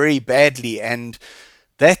very, very badly. And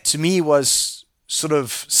that to me was sort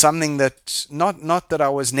of something that, not that I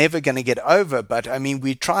was never going to get over, but I mean,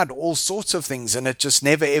 we tried all sorts of things and it just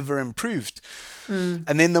never ever improved.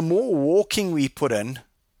 And then the more walking we put in,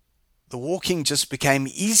 the walking just became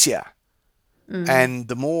easier. And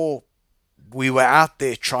the more we were out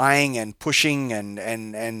there trying and pushing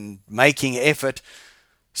and making effort,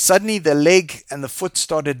 suddenly the leg and the foot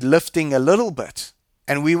started lifting a little bit.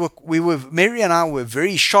 And Mary and I were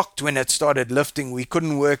very shocked when it started lifting. We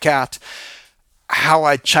couldn't work out how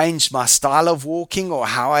I changed my style of walking or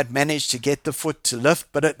how I'd managed to get the foot to lift,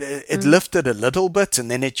 but it lifted a little bit,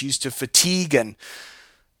 and then it used to fatigue. And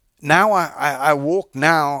now I walk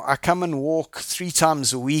now. I come and walk 3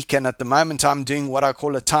 times a week, and at the moment I'm doing what I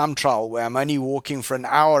call a time trial, where I'm only walking for an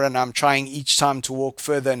hour, and I'm trying each time to walk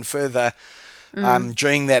further and further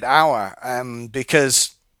during that hour,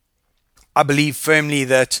 because I believe firmly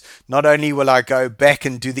that not only will I go back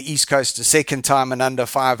and do the East Coast a second time in under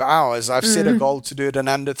 5 hours, I've set a goal to do it in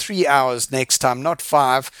under 3 hours next time, not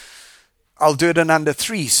 5. I'll do it in under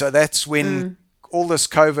 3. So that's when all this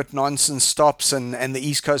COVID nonsense stops and the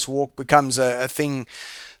East Coast walk becomes a thing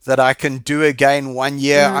that I can do again 1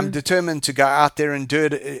 year. I'm determined to go out there and do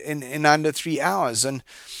it in under 3 hours. And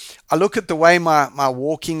I look at the way my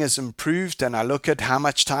walking has improved, and I look at how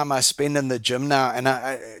much time I spend in the gym now.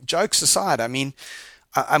 And jokes aside, I mean,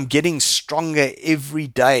 I'm getting stronger every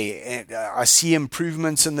day. I see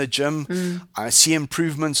improvements in the gym. I see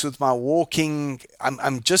improvements with my walking.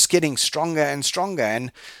 I'm just getting stronger and stronger.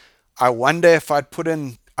 And I wonder if I put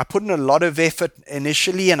in a lot of effort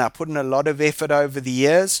initially, and I put in a lot of effort over the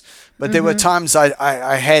years. But there were times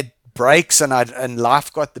I had breaks and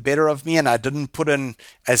life got the better of me, and I didn't put in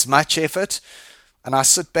as much effort. And I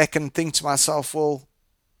sit back and think to myself, well,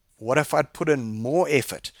 what if I'd put in more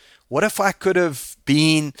effort? What if I could have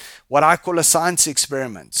been what I call a science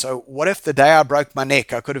experiment? So what if the day I broke my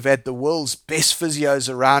neck, I could have had the world's best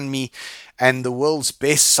physios around me and the world's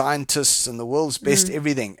best scientists and the world's best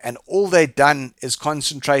everything, and all they'd done is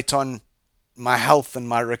concentrate on my health and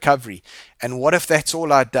my recovery? And what if that's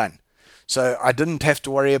all I'd done? So I didn't have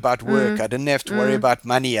to worry about work. I didn't have to worry about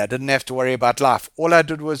money. I didn't have to worry about life. All I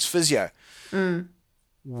did was physio.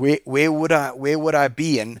 Where would I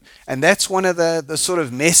be? And that's one of the sort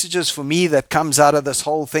of messages for me that comes out of this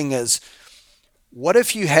whole thing is, what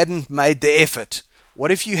if you hadn't made the effort?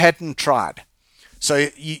 What if you hadn't tried? So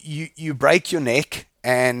you break your neck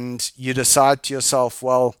and you decide to yourself,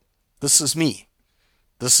 well, this is me.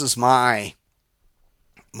 This is my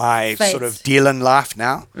fate. Sort of deal in life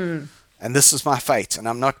now. And this is my fate, and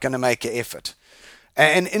I'm not going to make an effort.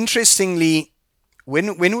 And interestingly,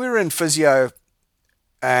 when we were in physio,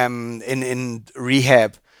 in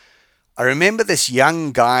rehab, I remember this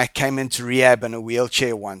young guy came into rehab in a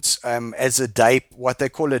wheelchair once, as what they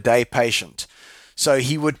call a day patient. So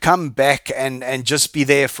he would come back and just be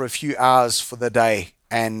there for a few hours for the day,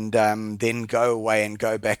 and then go away and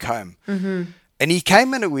go back home. And he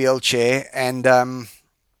came in a wheelchair, and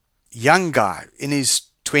young guy in his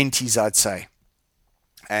 20s, I'd say.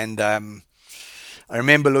 And I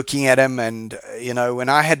remember looking at him, and when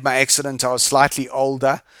I had my accident, I was slightly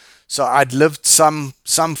older, so I'd lived some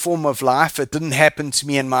form of life. It didn't happen to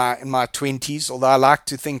me in my 20s, although I like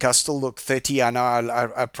to think I still look 30. I know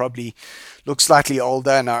I probably look slightly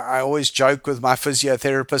older, and I always joke with my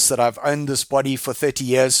physiotherapist that I've owned this body for 30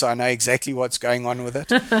 years, so I know exactly what's going on with it.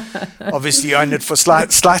 Obviously owned it for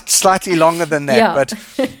slightly longer than that. Yeah. But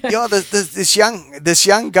yeah, this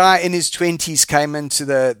young guy in his 20s came into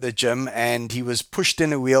the gym, and he was pushed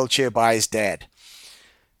in a wheelchair by his dad.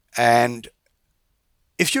 And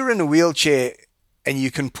if you're in a wheelchair and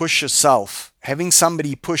you can push yourself, having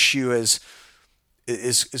somebody push you is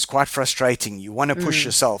quite frustrating. You want to push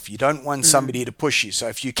yourself. You don't want somebody to push you. So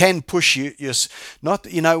if you can push you're not,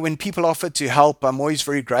 when people offer to help, I'm always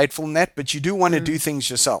very grateful in that, but you do want to do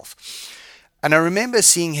things yourself. And I remember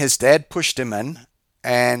seeing his dad pushed him in,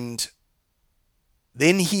 and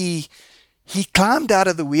then he climbed out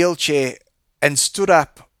of the wheelchair and stood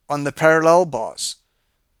up on the parallel bars.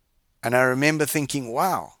 And I remember thinking,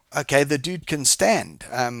 wow, okay, the dude can stand.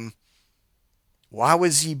 Why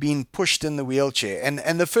was he being pushed in the wheelchair?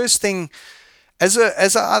 And the first thing, as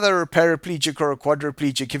either a paraplegic or a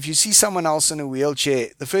quadriplegic, if you see someone else in a wheelchair,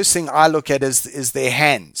 the first thing I look at is their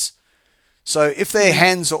hands. So if their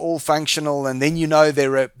hands are all functional, and then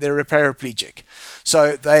they're a paraplegic.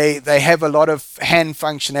 So they have a lot of hand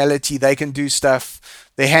functionality. They can do stuff.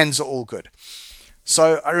 Their hands are all good.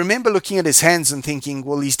 So I remember looking at his hands and thinking,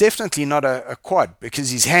 well, he's definitely not a quad,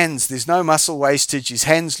 because his hands, there's no muscle wastage. His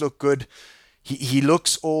hands look good. He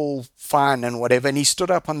looks all fine and whatever. And he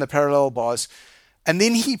stood up on the parallel bars. And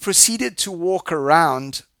then he proceeded to walk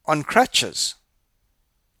around on crutches.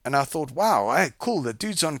 And I thought, wow, hey, cool, the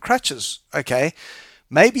dude's on crutches. Okay,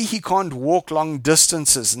 maybe he can't walk long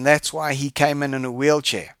distances, and that's why he came in a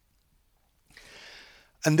wheelchair.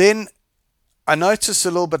 And then I noticed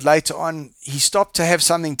a little bit later on, he stopped to have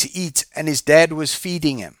something to eat, and his dad was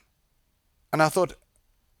feeding him. And I thought,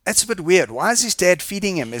 that's a bit weird. Why is his dad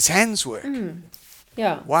feeding him? His hands work.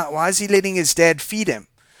 Yeah. Why is he letting his dad feed him?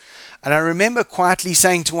 And I remember quietly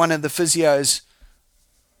saying to one of the physios,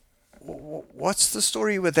 what's the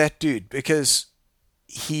story with that dude? Because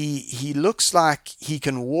he looks like he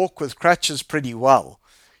can walk with crutches pretty well.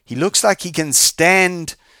 He looks like he can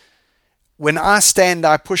stand. When I stand,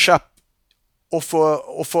 I push up or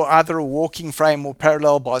for either a walking frame or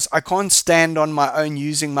parallel bars. I can't stand on my own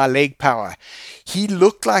using my leg power. He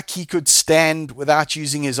looked like he could stand without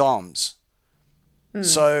using his arms.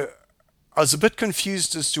 So I was a bit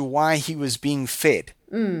confused as to why he was being fed.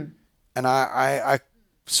 And I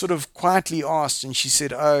sort of quietly asked, and she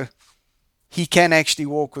said, oh, he can actually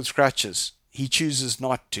walk with crutches. He chooses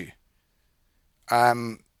not to.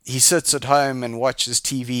 He sits at home and watches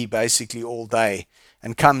TV basically all day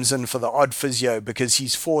and comes in for the odd physio because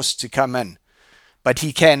he's forced to come in. But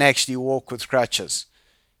he can actually walk with crutches.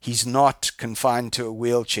 He's not confined to a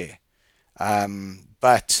wheelchair.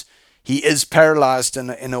 But he is paralyzed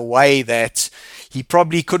in a way that he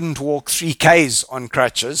probably couldn't walk 3Ks on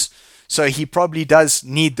crutches. So he probably does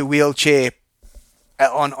need the wheelchair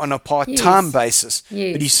on a part-time basis.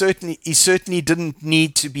 Yes. But he certainly didn't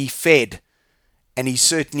need to be fed, and he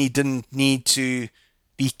certainly didn't need to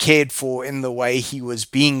be cared for in the way he was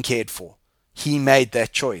being cared for. He made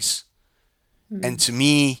that choice. And to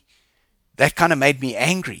me, that kind of made me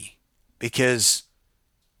angry, because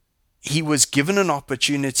he was given an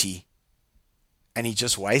opportunity and he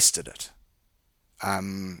just wasted it.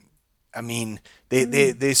 I mean,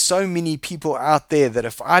 there's so many people out there that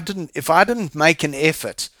if I didn't make an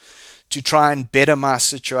effort to try and better my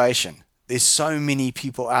situation, there's so many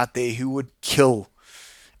people out there who would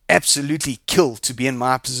absolutely kill to be in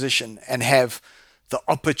my position and have the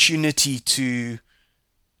opportunity to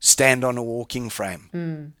stand on a walking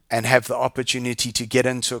frame and have the opportunity to get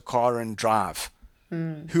into a car and drive.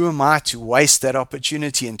 Who am I to waste that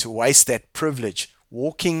opportunity and to waste that privilege?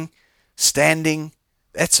 Walking, standing,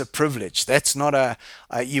 that's a privilege. That's not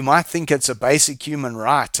you might think it's a basic human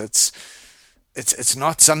right. It's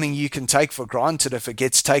not something you can take for granted if it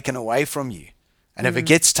gets taken away from you. And if it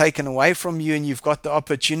gets taken away from you and you've got the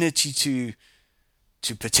opportunity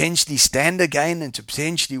to potentially stand again and to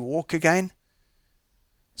potentially walk again,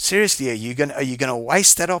 seriously, are you gonna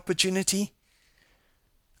waste that opportunity?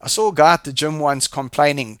 I saw a guy at the gym once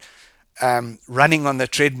complaining, running on the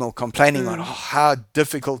treadmill, complaining on how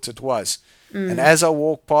difficult it was. And as I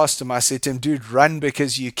walked past him, I said to him, dude, run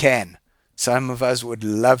because you can. Some of us would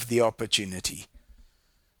love the opportunity,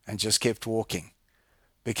 and just kept walking.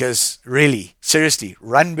 Because really, seriously,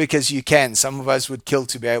 run because you can. Some of us would kill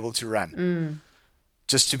to be able to run.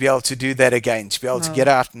 Just to be able to do that again, to be able to get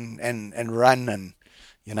out and run, and,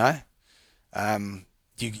 you know.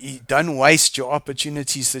 You don't waste your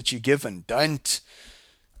opportunities that you're given.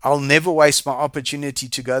 I'll never waste my opportunity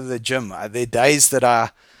to go to the gym. There are days that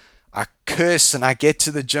I curse and I get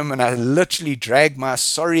to the gym and I literally drag my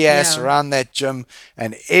sorry ass around that gym,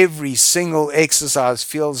 and every single exercise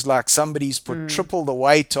feels like somebody's put triple the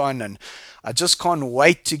weight on, and I just can't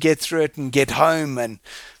wait to get through it and get home.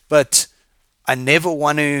 But I never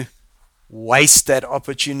want to waste that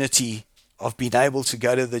opportunity of being able to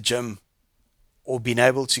go to the gym, or being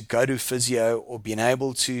able to go to physio, or being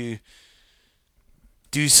able to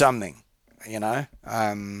do something, you know.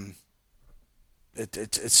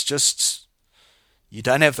 It's just, you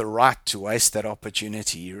don't have the right to waste that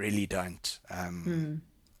opportunity. You really don't.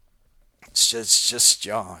 It's just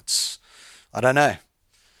I don't know.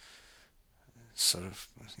 Sort of,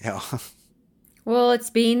 yeah. Well, it's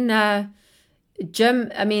been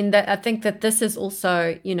Jim. I mean, I think that this is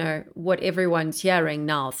also, you know, what everyone's hearing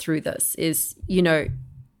now through this is, you know,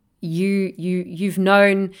 you've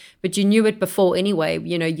known, but you knew it before anyway.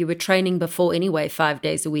 You know, you were training before anyway, 5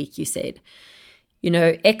 days a week, you said. You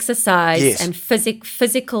know, exercise and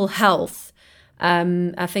physical health.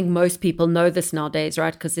 I think most people know this nowadays,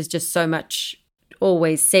 right? Because there's just so much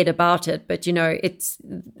always said about it. But, you know, it's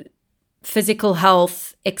physical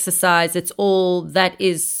health, exercise, it's all that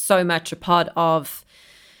is so much a part of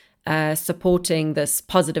supporting this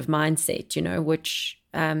positive mindset, you know, which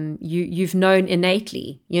you've known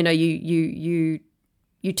innately.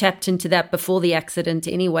 You tapped into that before the accident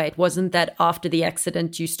anyway. It wasn't that after the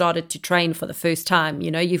accident you started to train for the first time.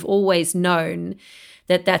 You've always known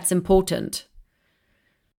that that's important.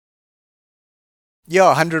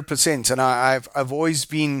 Yeah, 100%. And I've always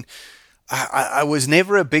been. I was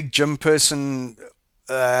never a big gym person.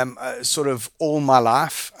 Sort of all my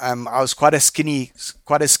life. I was quite a skinny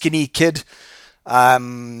kid.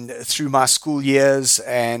 Through my school years,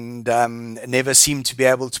 and never seemed to be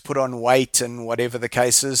able to put on weight and whatever the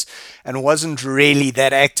case is, and wasn't really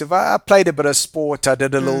that active. I played a bit of sport. I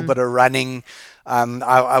did a little bit of running.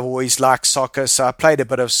 I've always liked soccer, so I played a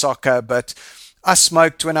bit of soccer, but I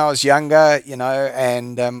smoked when I was younger,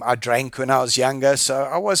 and I drank when I was younger, so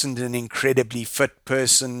I wasn't an incredibly fit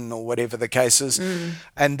person or whatever the case is.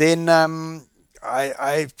 And then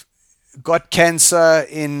I got cancer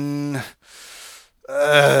in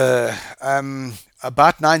about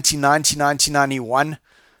 1990, 1991.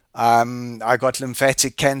 I got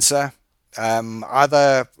lymphatic cancer,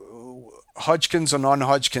 either Hodgkin's or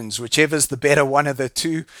non-Hodgkin's, whichever's the better one of the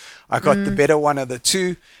two. I got the better one of the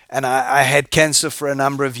two, and I had cancer for a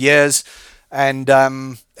number of years, and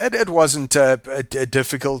it wasn't a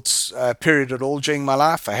difficult period at all during my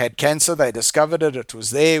life. I had cancer. They discovered it. It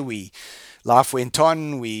was there. Life went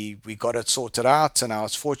on. We got it sorted out, and I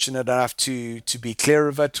was fortunate enough to be clear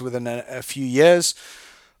of it within a few years.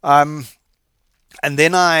 And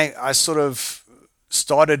then I sort of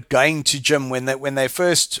started going to gym when they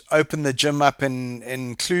first opened the gym up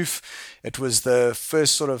in Kloof. It was the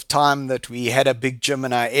first sort of time that we had a big gym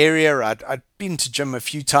in our area. I'd been to gym a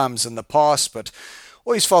few times in the past, but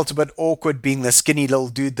always felt a bit awkward being the skinny little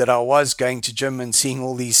dude that I was, going to gym and seeing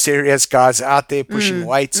all these serious guys out there pushing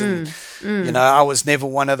weights. And, I was never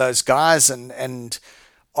one of those guys. And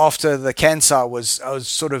after the cancer, I was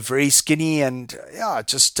sort of very skinny, and I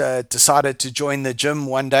just decided to join the gym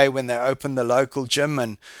one day when they opened the local gym,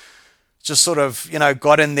 and just sort of,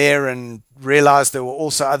 got in there and realized there were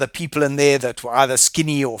also other people in there that were either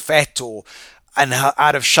skinny or fat and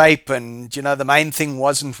out of shape. And, the main thing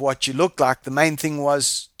wasn't what you looked like. The main thing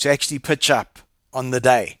was to actually pitch up on the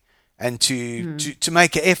day and to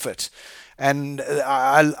make an effort. And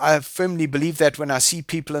I firmly believe that when I see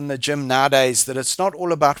people in the gym nowadays, that it's not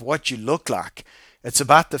all about what you look like. It's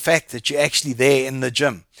about the fact that you're actually there in the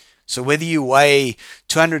gym. So whether you weigh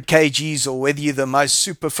 200 kgs or whether you're the most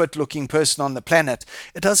super fit looking person on the planet,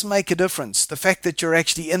 it doesn't make a difference. The fact that you're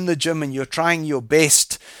actually in the gym and you're trying your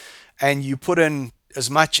best and you put in as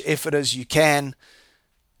much effort as you can,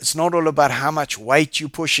 it's not all about how much weight you're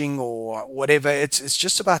pushing or whatever. It's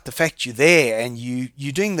just about the fact you're there and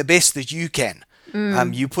you're doing the best that you can.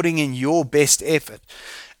 You're putting in your best effort.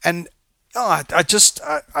 And I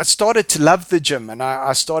started to love the gym, and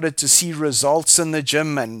I started to see results in the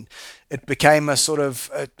gym, and it became a sort of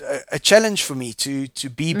a challenge for me to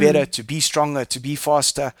be better, to be stronger, to be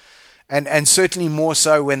faster. And certainly more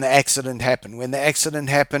so when the accident happened. When the accident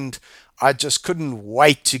happened, I just couldn't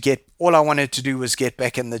wait all I wanted to do was get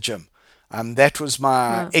back in the gym. That was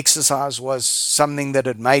my exercise, was something that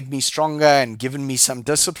had made me stronger and given me some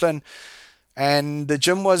discipline. And the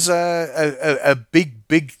gym was a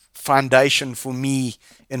big foundation for me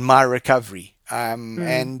in my recovery.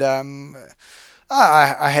 And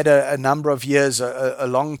I had a number of years, a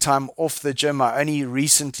long time off the gym. I only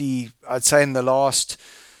recently, I'd say in the last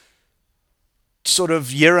sort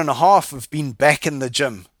of year and a half, have been back in the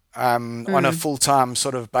gym on a full-time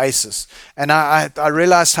sort of basis. And I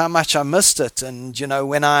realized how much I missed it. And,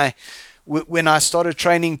 when I started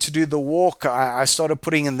training to do the walk, I started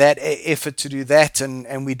putting in that effort to do that.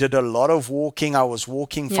 And we did a lot of walking. I was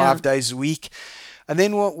walking 5 days a week. And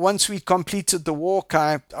then once we completed the walk,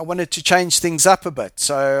 I wanted to change things up a bit.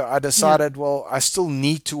 So I decided, well, I still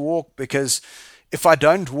need to walk, because if I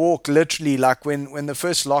don't walk, literally, like when the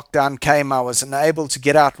first lockdown came, I was unable to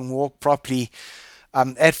get out and walk properly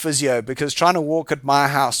at physio, because trying to walk at my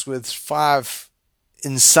house with 5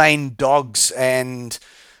 insane dogs, and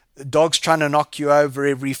dogs trying to knock you over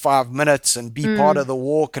every 5 minutes and be part of the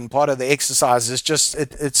walk and part of the exercise is just,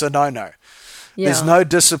 it's a no-no. There's no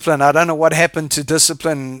discipline. I don't know what happened to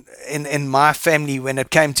discipline in my family when it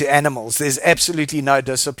came to animals. There's absolutely no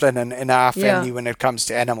discipline in our family when it comes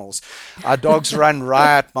to animals. Our dogs run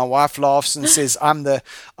riot. My wife laughs and says, I'm the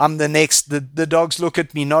next. The dogs look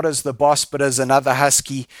at me not as the boss, but as another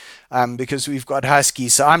husky, because we've got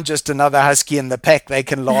huskies. So I'm just another husky in the pack they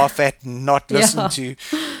can laugh at and not listen to.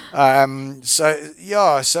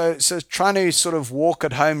 So trying to sort of walk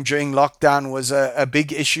at home during lockdown was a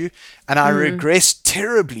big issue, and I regressed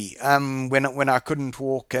terribly when I couldn't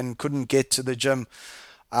walk and couldn't get to the gym.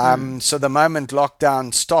 So the moment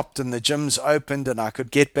lockdown stopped and the gyms opened and I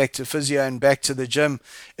could get back to physio and back to the gym,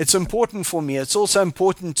 it's important for me. It's also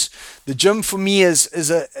important. The gym for me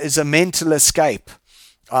is a mental escape.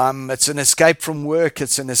 It's an escape from work.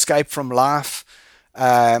 It's an escape from life.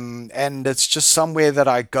 And it's just somewhere that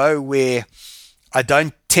I go where I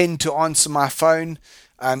don't tend to answer my phone.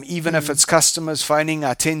 Even if it's customers phoning,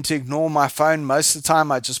 I tend to ignore my phone. Most of the time,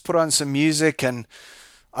 I just put on some music and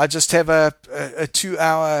I just have a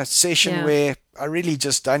 2-hour session where I really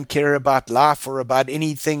just don't care about life or about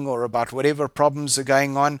anything or about whatever problems are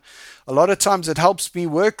going on. A lot of times it helps me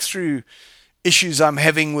work through issues I'm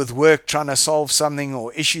having with work, trying to solve something,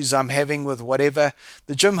 or issues I'm having with whatever.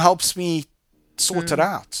 The gym helps me sort it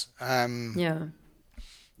out.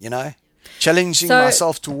 Challenging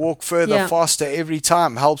myself to walk further, faster every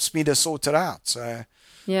time helps me to sort it out. So,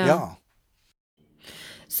 yeah.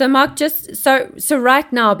 So Mark, just so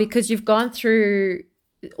right now, because you've gone through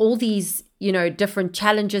all these, different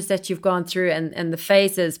challenges that you've gone through and the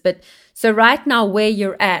phases, but so right now where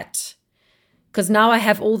you're at, because now I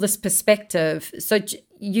have all this perspective. So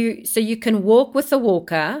you can walk with a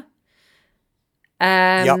walker,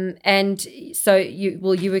 and so you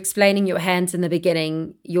were explaining your hands in the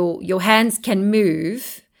beginning. Your hands can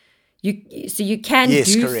move. You can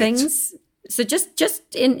do correct. things. So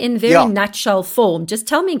just in very nutshell form, just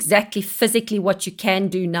tell me exactly physically what you can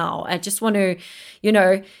do now. I just want to,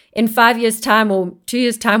 in 5 years' time or 2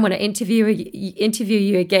 years' time, when I interview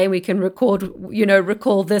you again, we can recall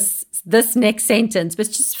this next sentence. But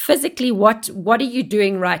just physically, what are you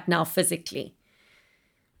doing right now physically?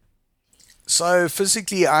 So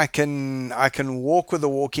physically, I can walk with a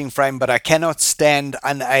walking frame, but I cannot stand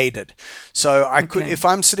unaided. So I could, if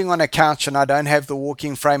I'm sitting on a couch and I don't have the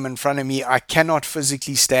walking frame in front of me, I cannot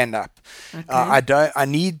physically stand up. I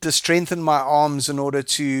need to strengthen my arms in order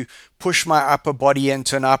to push my upper body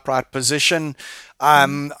into an upright position.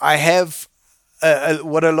 I have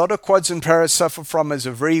what a lot of quads and paras suffer from is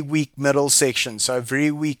a very weak middle section, so a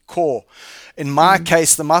very weak core. In my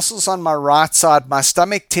case, the muscles on my right side, my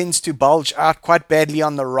stomach tends to bulge out quite badly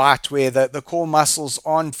on the right, where the core muscles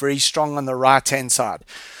aren't very strong on the right-hand side.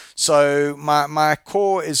 So my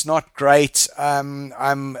core is not great.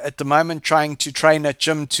 I'm at the moment trying to train at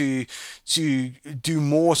gym to do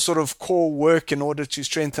more sort of core work in order to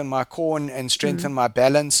strengthen my core and strengthen my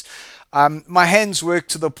balance. My hands work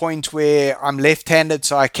to the point where I'm left-handed,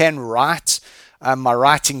 so I can write. My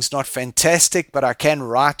writing's not fantastic, but I can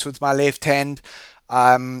write with my left hand.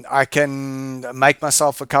 I can make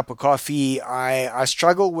myself a cup of coffee. I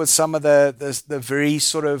struggle with some of the very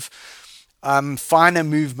sort of finer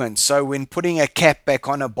movements. So when putting a cap back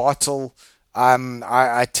on a bottle,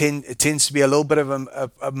 it tends to be a little bit of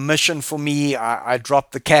a mission for me. I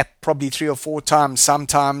drop the cap probably 3 or 4 times.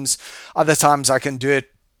 Sometimes, other times I can do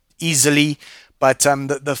it easily. But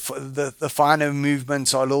the finer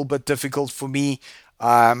movements are a little bit difficult for me.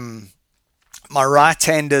 My right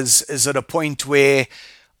hand is at a point where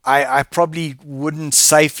I probably wouldn't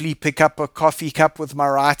safely pick up a coffee cup with my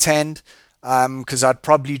right hand because I'd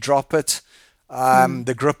probably drop it.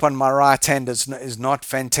 The grip on my right hand is not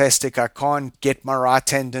fantastic. I can't get my right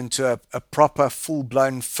hand into a proper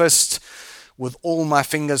full-blown fist with all my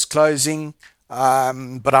fingers closing.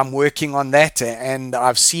 But I'm working on that, and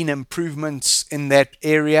I've seen improvements in that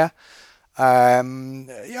area. I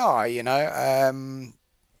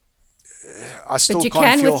still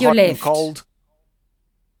can't feel hot and cold.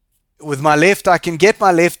 With my left, I can get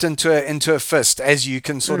my left into a fist, as you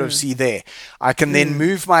can sort of see there. I can then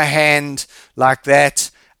move my hand like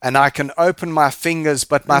that, and I can open my fingers,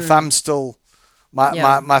 but my thumb still,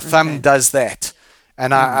 my thumb does that.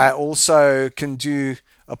 And I also can do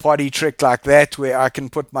a party trick like that where I can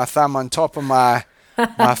put my thumb on top of my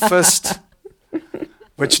fist,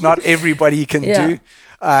 which not everybody can do.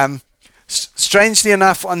 Strangely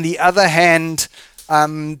enough, on the other hand,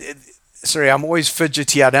 sorry, I'm always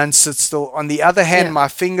fidgety. I don't sit still. On the other hand, my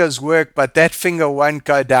fingers work, but that finger won't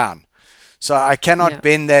go down. So I cannot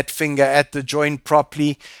bend that finger at the joint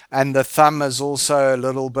properly, and the thumb is also a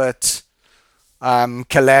little bit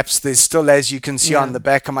collapsed. There's still, as you can see on the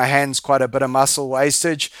back of my hands, quite a bit of muscle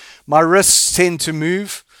wastage. My wrists tend to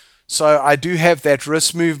move, so I do have that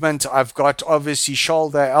wrist movement. I've got obviously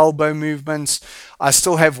shoulder, elbow movements. I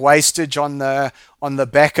still have wastage on the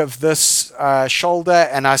back of this shoulder,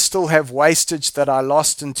 and I still have wastage that I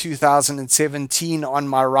lost in 2017 on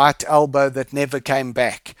my right elbow that never came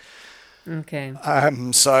back. Okay.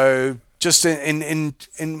 So just in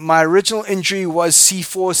my original injury was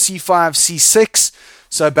C4, C5, C6.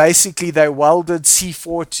 So basically they welded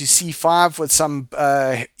C4 to C5 with some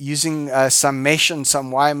using some mesh and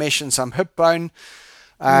some wire mesh and some hip bone.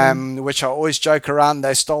 which I always joke around.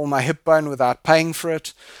 They stole my hip bone without paying for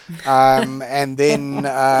it. And then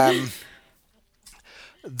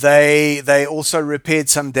they also repaired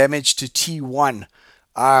some damage to T1.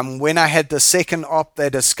 When I had the second op, they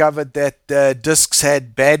discovered that the discs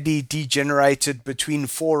had badly degenerated between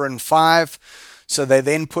 4 and 5. So they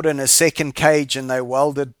then put in a second cage and they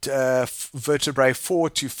welded vertebrae 4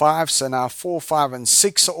 to 5. So now 4, 5, and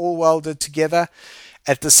 6 are all welded together.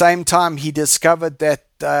 At the same time, he discovered that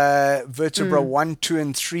vertebra 1, 2,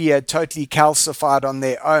 and 3 had totally calcified on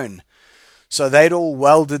their own. So they'd all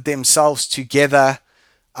welded themselves together.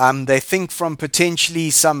 They think from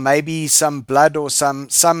potentially maybe some blood or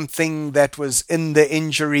something that was in the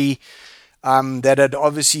injury that had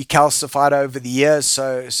obviously calcified over the years.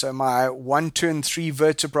 So my 1, 2, and 3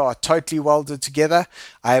 vertebrae are totally welded together.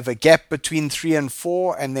 I have a gap between 3 and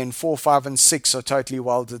 4, and then 4, 5, and 6 are totally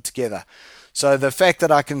welded together. So the fact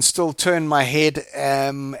that I can still turn my head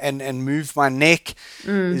and move my neck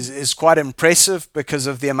is quite impressive because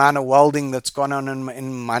of the amount of welding that's gone on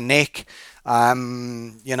in my neck.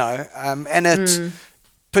 And it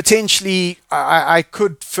potentially I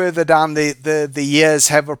could further down the years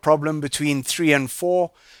have a problem between 3 and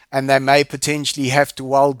 4, and they may potentially have to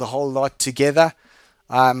weld the whole lot together.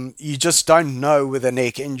 You just don't know with a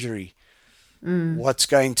neck injury what's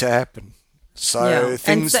going to happen. So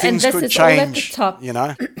things could change, you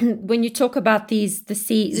know. When you talk about the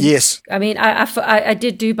C, yes. I mean, I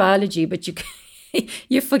did do biology, but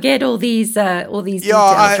you forget all these details,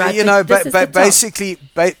 right?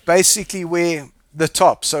 Basically we're the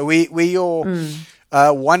top. So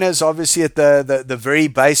one is obviously at the very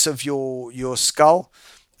base of your skull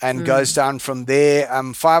and goes down from there.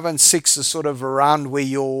 5 and 6 is sort of around where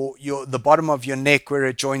the bottom of your neck, where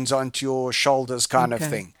it joins onto your shoulders kind of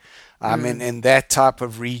thing. In that type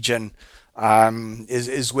of region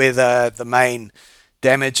is where the main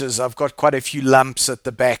damage is. I've got quite a few lumps at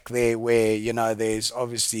the back there where, there's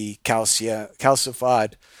obviously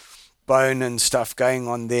calcified bone and stuff going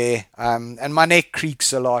on there. And my neck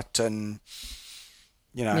creaks a lot, and,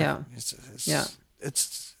 it's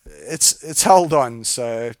held on.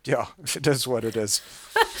 So, yeah, it is what it is.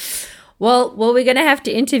 Well, we're going to have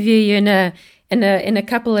to interview you in a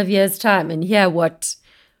couple of years' time and hear what,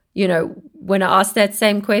 when I ask that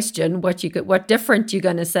same question, what different you're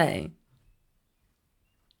going to say.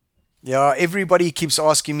 Yeah, everybody keeps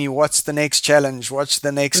asking me, what's the next challenge? What's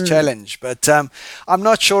the next challenge? But I'm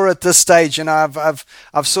not sure at this stage. I've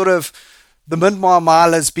sort of, the mid-mile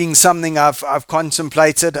mile as being something I've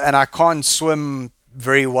contemplated, and I can't swim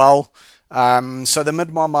very well. So the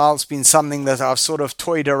mid-mile mile's been something that I've sort of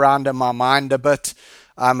toyed around in my mind a bit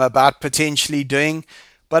about potentially doing.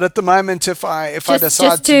 But at the moment, if I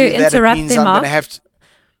decide to do that, it means I'm going to have to.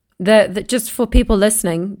 Just for people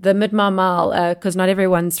listening, the mid-mile mile, because not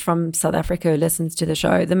everyone's from South Africa who listens to the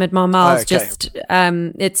show. The mid-mile mile is just,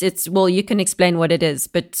 it's you can explain what it is,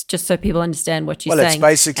 but just so people understand what you're saying. It's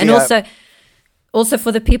basically, and also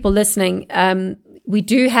for the people listening, we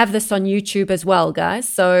do have this on YouTube as well, guys.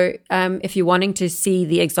 So if you're wanting to see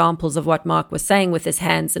the examples of what Mark was saying with his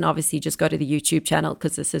hands, then obviously just go to the YouTube channel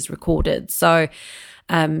because this is recorded. So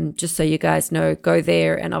just so you guys know, go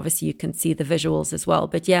there, and obviously you can see the visuals as well.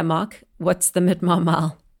 But yeah, Mark, what's the mid-mile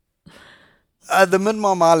mile? The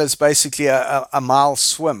mid-mile mile is basically a mile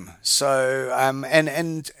swim. So,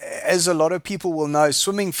 and as a lot of people will know,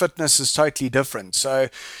 swimming fitness is totally different. So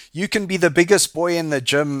you can be the biggest boy in the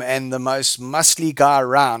gym and the most muscly guy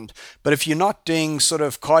around, but if you're not doing sort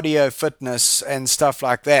of cardio fitness and stuff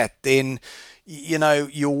like that, then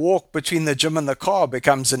your walk between the gym and the car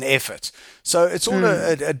becomes an effort. So it's all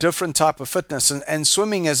a different type of fitness, and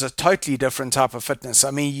swimming is a totally different type of fitness.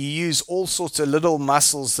 I mean, you use all sorts of little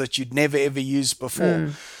muscles that you'd never ever used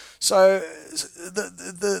before. So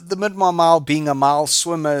the mid-mile mile being a mile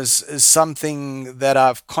swimmer is something that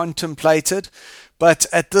I've contemplated. But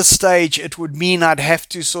at this stage, it would mean I'd have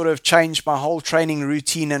to sort of change my whole training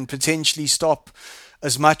routine and potentially stop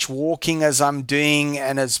as much walking as I'm doing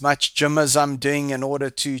and as much gym as I'm doing in order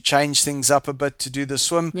to change things up a bit to do the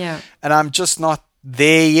swim. Yeah. And I'm just not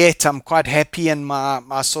there yet. I'm quite happy in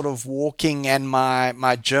my sort of walking and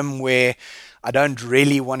my gym, where I don't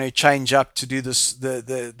really want to change up to do this,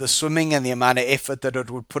 the swimming and the amount of effort that it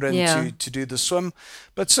would put into to do the swim.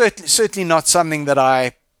 But certainly not something that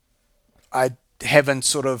I haven't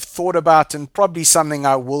sort of thought about, and probably something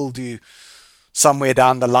I will do somewhere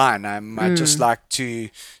down the line. I'd just like to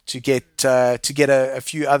get a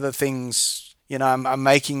few other things. I'm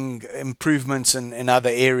making improvements in other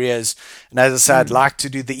areas, and as I said, I'd like to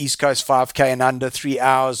do the East Coast 5K in under 3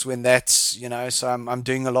 hours when that's so I'm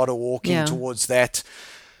doing a lot of walking towards that.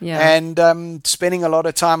 Yeah. And spending a lot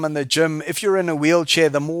of time in the gym. If you're in a wheelchair,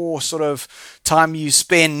 the more sort of time you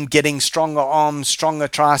spend getting stronger arms, stronger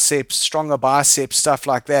triceps, stronger biceps, stuff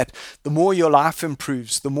like that, the more your life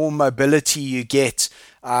improves, the more mobility you get.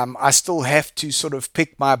 I still have to sort of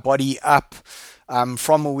pick my body up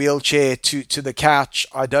from a wheelchair to the couch.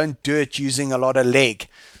 I don't do it using a lot of leg.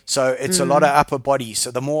 So it's a lot of upper body.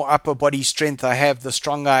 So the more upper body strength I have, the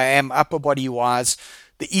stronger I am upper body wise,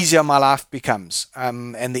 the easier my life becomes.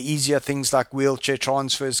 And the easier things like wheelchair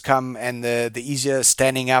transfers come, and the easier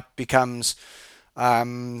standing up becomes.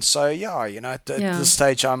 So yeah, at this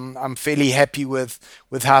stage, I'm fairly happy with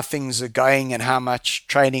how things are going and how much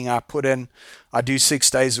training I put in. I do 6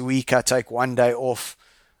 days a week. I take 1 day off.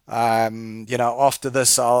 After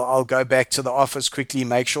this, I'll go back to the office quickly,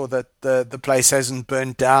 make sure that the place hasn't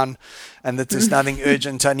burnt down and that there's nothing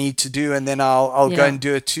urgent I need to do. And then I'll go and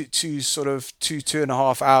do a two and a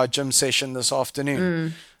half hour gym session this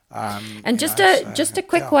afternoon. And just a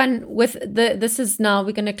quick one with this is now,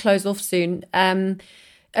 we're going to close off soon.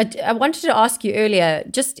 I wanted to ask you earlier,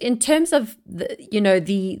 just in terms of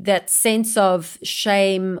that sense of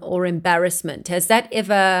shame or embarrassment, has that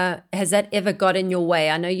ever got in your way?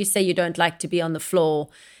 I know you say you don't like to be on the floor,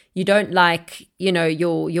 you don't like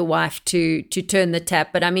your wife to turn the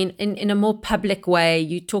tap, but I mean in a more public way,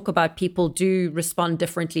 you talk about people do respond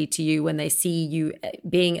differently to you when they see you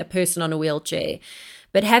being a person on a wheelchair.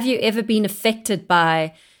 But have you ever been affected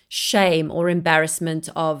by shame or embarrassment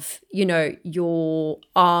of, your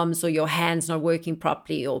arms or your hands not working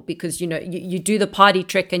properly, or because, you do the party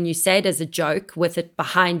trick and you say it as a joke with it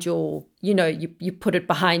behind your, you put it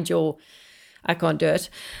behind your, I can't do it.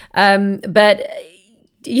 But,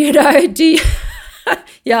 do you,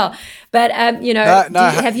 yeah, but,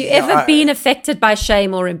 have you ever been affected by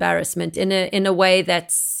shame or embarrassment in a way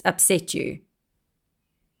that's upset you?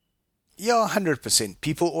 Yeah, 100%.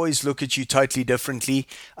 People always look at you totally differently.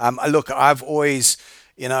 Look, I've always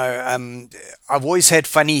had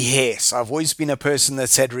funny hair. So I've always been a person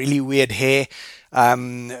that's had really weird hair.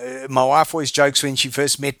 My wife always jokes when she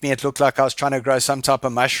first met me, it looked like I was trying to grow some type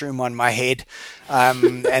of mushroom on my head.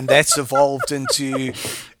 And that's evolved into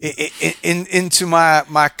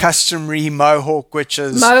my customary mohawk, which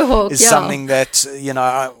is something that,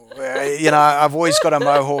 I've always got a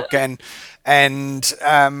mohawk, and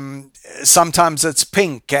sometimes it's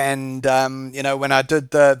pink, and when I did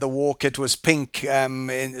the walk, it was pink,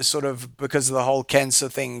 sort of because of the whole cancer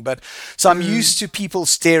thing. But so I'm used to people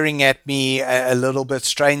staring at me a little bit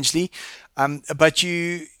strangely, but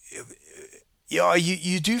you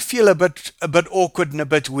do feel a bit awkward and a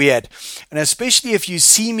bit weird, and especially if you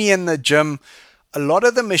see me in the gym. A lot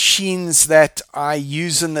of the machines that I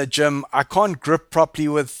use in the gym, I can't grip properly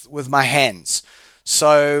with my hands.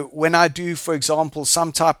 So when I do, for example,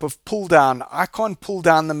 some type of pull down, I can't pull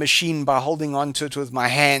down the machine by holding onto it with my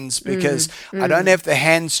hands because I don't have the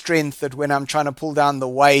hand strength that when I'm trying to pull down the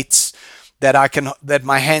weights that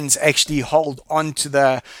my hands actually hold onto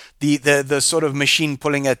the sort of machine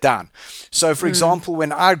pulling it down. So for example,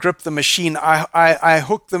 when I grip the machine, I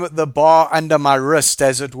hook the bar under my wrist,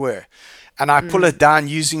 as it were, and I pull it down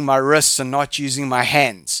using my wrists and not using my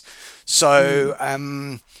hands. So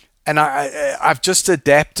and I've just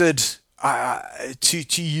adapted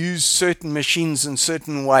to use certain machines in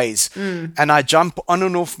certain ways, and I jump on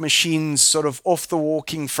and off machines, sort of off the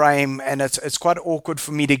walking frame, and it's quite awkward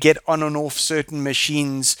for me to get on and off certain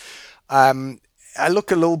machines. I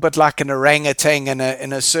look a little bit like an orangutan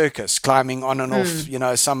in a circus, climbing on and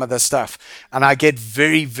off, some of the stuff, and I get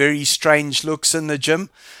very, very strange looks in the gym.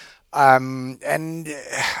 And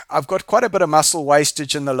I've got quite a bit of muscle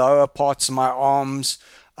wastage in the lower parts of my arms.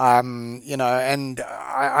 And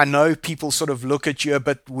I know people sort of look at you a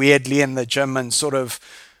bit weirdly in the gym, and sort of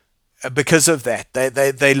because of that,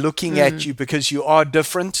 they're looking at you because you are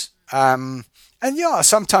different. And yeah,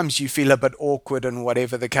 sometimes you feel a bit awkward and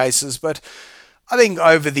whatever the case is, but I think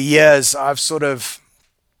over the years I've sort of,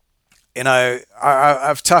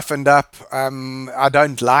 I've toughened up. I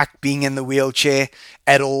don't like being in the wheelchair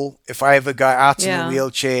at all. If I ever go out in the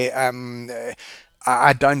wheelchair,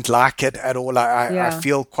 I don't like it at all. I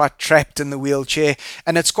feel quite trapped in the wheelchair,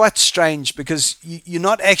 and it's quite strange because you're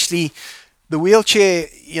not actually, the wheelchair,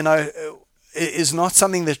 is not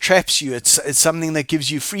something that traps you. It's something that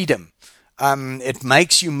gives you freedom. It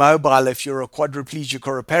makes you mobile if you're a quadriplegic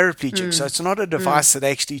or a paraplegic. So it's not a device that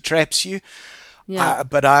actually traps you. Yeah.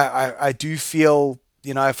 But I do feel,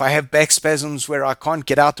 if I have back spasms where I can't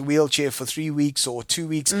get out the wheelchair for 3 weeks or 2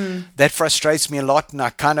 weeks, that frustrates me a lot, and I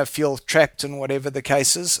kind of feel trapped in whatever the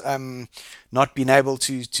case is, not being able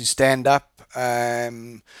to stand up.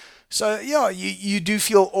 So yeah, you do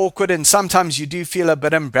feel awkward, and sometimes you do feel a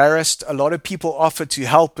bit embarrassed. A lot of people offer to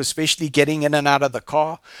help, especially getting in and out of the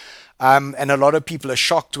car. And a lot of people are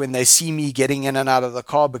shocked when they see me getting in and out of the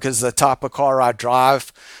car because the type of car I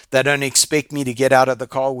drive. They don't expect me to get out of the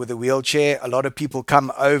car with a wheelchair. A lot of people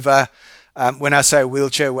come over. When I say a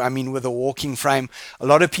wheelchair, I mean with a walking frame. A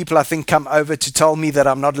lot of people, I think, come over to tell me that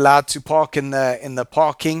I'm not allowed to park in the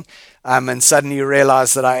parking, and suddenly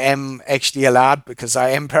realize that I am actually allowed because I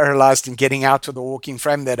am paralyzed and getting out with a walking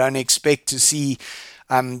frame. They don't expect to see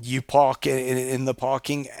you park in the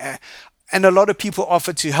parking. And a lot of people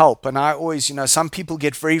offer to help. And I always, some people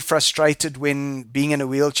get very frustrated when being in a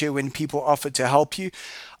wheelchair when people offer to help you.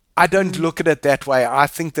 I don't look at it that way. I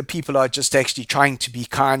think the people are just actually trying to be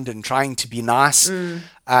kind and trying to be nice. And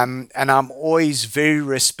I'm always very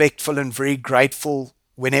respectful and very grateful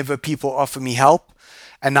whenever people offer me help.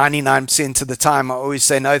 And 99% of the time, I always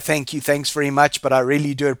say, no, thank you, thanks very much, but I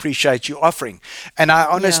really do appreciate you offering. And I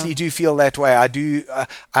honestly do feel that way. I do.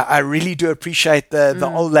 I really do appreciate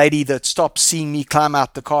the old lady that stops seeing me climb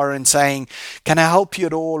out the car and saying, can I help you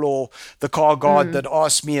at all? Or the car guard that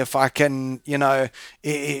asks me if I can,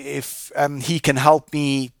 if he can help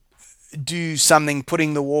me do something,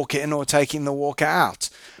 putting the walker in or taking the walker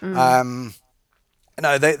out.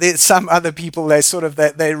 There's some other people,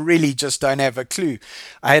 they really just don't have a clue.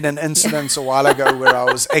 I had an incident a while ago where I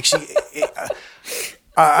was actually,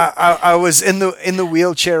 I was in the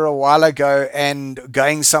wheelchair a while ago and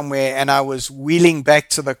going somewhere, and I was wheeling back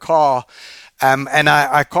to the car. And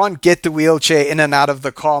I can't get the wheelchair in and out of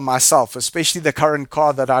the car myself, especially the current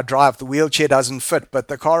car that I drive. The wheelchair doesn't fit, but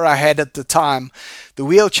the car I had at the time, the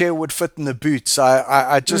wheelchair would fit in the boot. So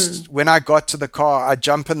I just, when I got to the car, I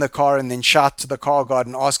jump in the car and then shout to the car guard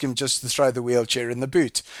and ask him just to throw the wheelchair in the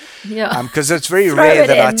boot. Yeah. Because it's very rare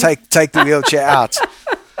that I take the wheelchair out.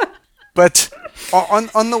 But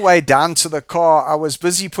on the way down to the car, I was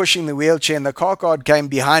busy pushing the wheelchair, and the car guard came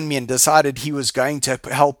behind me and decided he was going to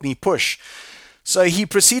help me push. So he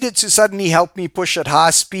proceeded to suddenly help me push at high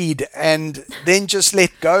speed and then just let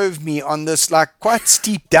go of me on this quite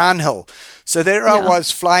steep downhill. So there I was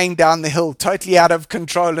flying down the hill, totally out of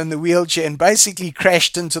control in the wheelchair, and basically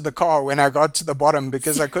crashed into the car when I got to the bottom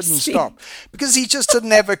because I couldn't stop. Because he just didn't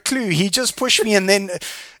have a clue. He just pushed me and then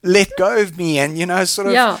let go of me. And,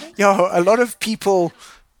 a lot of people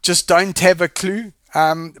just don't have a clue.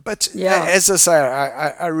 But as I say,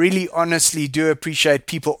 I really honestly do appreciate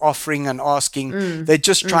people offering and asking. They're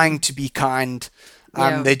just trying to be kind.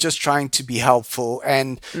 They're just trying to be helpful,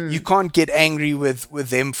 and you can't get angry with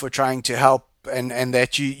them for trying to help, and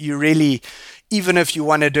that you really, even if you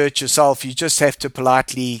want to do it yourself, you just have to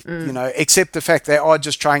politely, accept the fact they are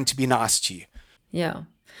just trying to be nice to you. Yeah.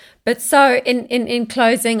 But so in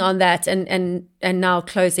closing on that and now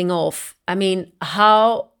closing off, I mean,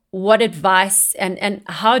 what advice and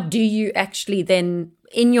how do you actually then,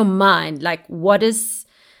 in your mind, what is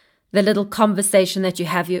the little conversation that you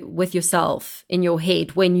have with yourself in your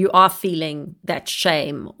head when you are feeling that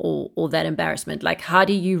shame or that embarrassment? How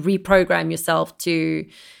do you reprogram yourself to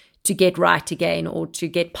get right again or to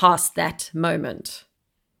get past that moment?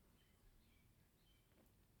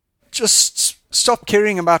 Just stop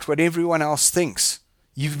caring about what everyone else thinks.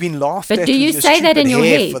 You've been laughed at. But do you say that in your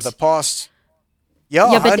head? For the past...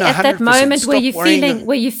 Yeah, but at that moment where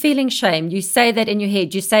you're feeling shame, you say that in your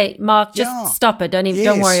head. You say, Mark, just stop it.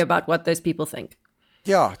 Don't worry about what those people think.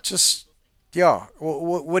 What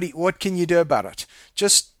can you do about it?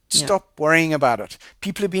 Just stop worrying about it.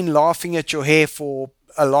 People have been laughing at your hair for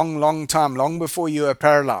a long, long time, long before you were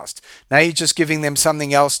paralyzed. Now you're just giving them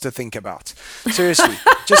something else to think about. Seriously,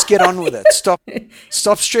 just get on with it.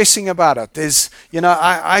 Stop stressing about it.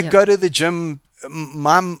 I go to the gym.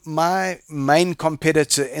 My main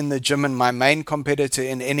competitor in the gym and my main competitor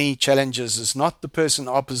in any challenges is not the person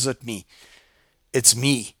opposite me. It's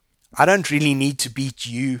me. I don't really need to beat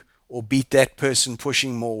you or beat that person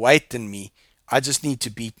pushing more weight than me. I just need to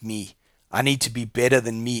beat me. I need to be better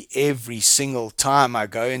than me every single time I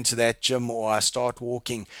go into that gym or I start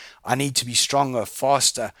walking. I need to be stronger,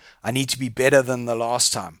 faster. I need to be better than the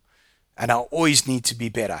last time. And I always need to be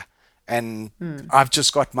better. And I've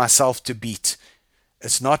just got myself to beat.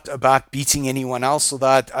 It's not about beating anyone else,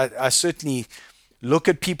 although I certainly look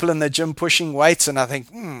at people in the gym pushing weights and I think,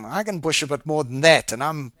 I can push a bit more than that. And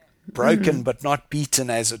I'm broken but not beaten,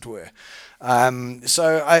 as it were.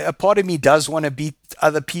 So a part of me does want to beat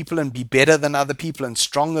other people and be better than other people and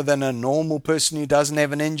stronger than a normal person who doesn't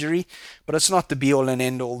have an injury. But it's not the be-all and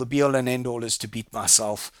end-all. The be-all and end-all is to beat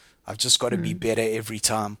myself. I've just got to be better every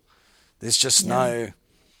time. There's just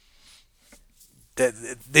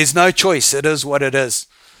there's no choice. It is what it is.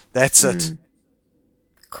 That's it.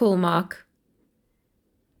 Cool, Mark.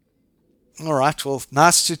 All right. Well,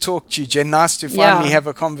 nice to talk to you, Jen. Nice to finally have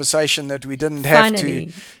a conversation that we didn't have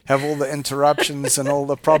to have all the interruptions and all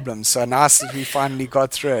the problems. So nice that we finally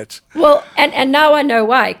got through it. Well, and now I know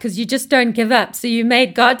why, because you just don't give up. So you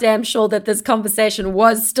made goddamn sure that this conversation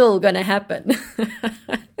was still going to happen.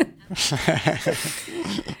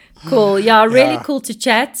 Cool. Yeah, really cool to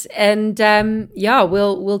chat. And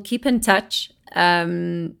we'll keep in touch.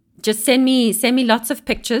 Just send me lots of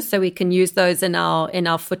pictures so we can use those in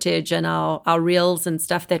our footage and our reels and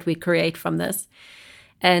stuff that we create from this.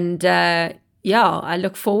 And I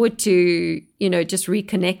look forward to, just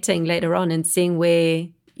reconnecting later on and seeing where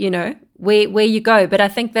you go. But I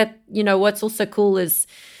think that, what's also cool is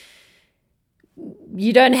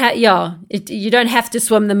you don't have to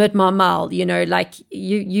swim the mid-mile, like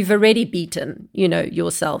you've already beaten,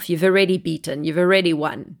 yourself. You've already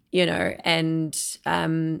won, and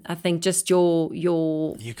I think just your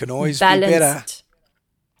you can always balanced...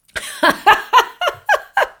 be better.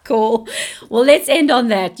 Cool. Well, let's end on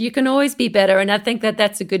that. You can always be better. And I think that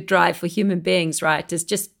that's a good drive for human beings, right? It's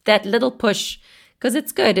just that little push, because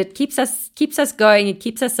it's good. It keeps us going. It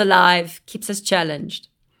keeps us alive, keeps us challenged.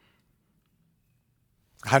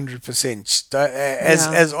 100%.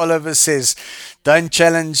 As Oliver says,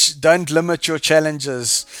 don't limit your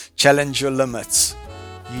challenges, challenge your limits.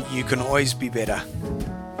 You can always be better.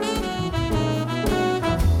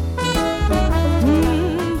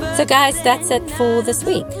 So guys, that's it for this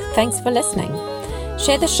week. Thanks for listening.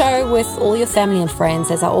 Share the show with all your family and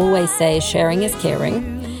friends. As I always say, sharing is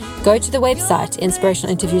caring. Go to the website,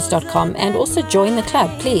 inspirationalinterviews.com, and also join the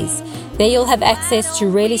club, please. There you'll have access to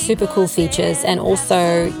really super cool features and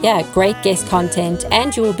also, great guest content,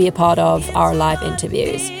 and you will be a part of our live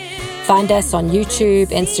interviews. Find us on YouTube,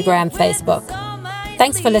 Instagram, Facebook.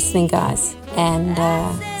 Thanks for listening, guys, and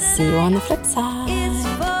see you on the flip side. It's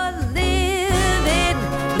for living.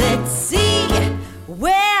 Let's see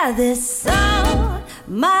where this song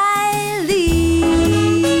might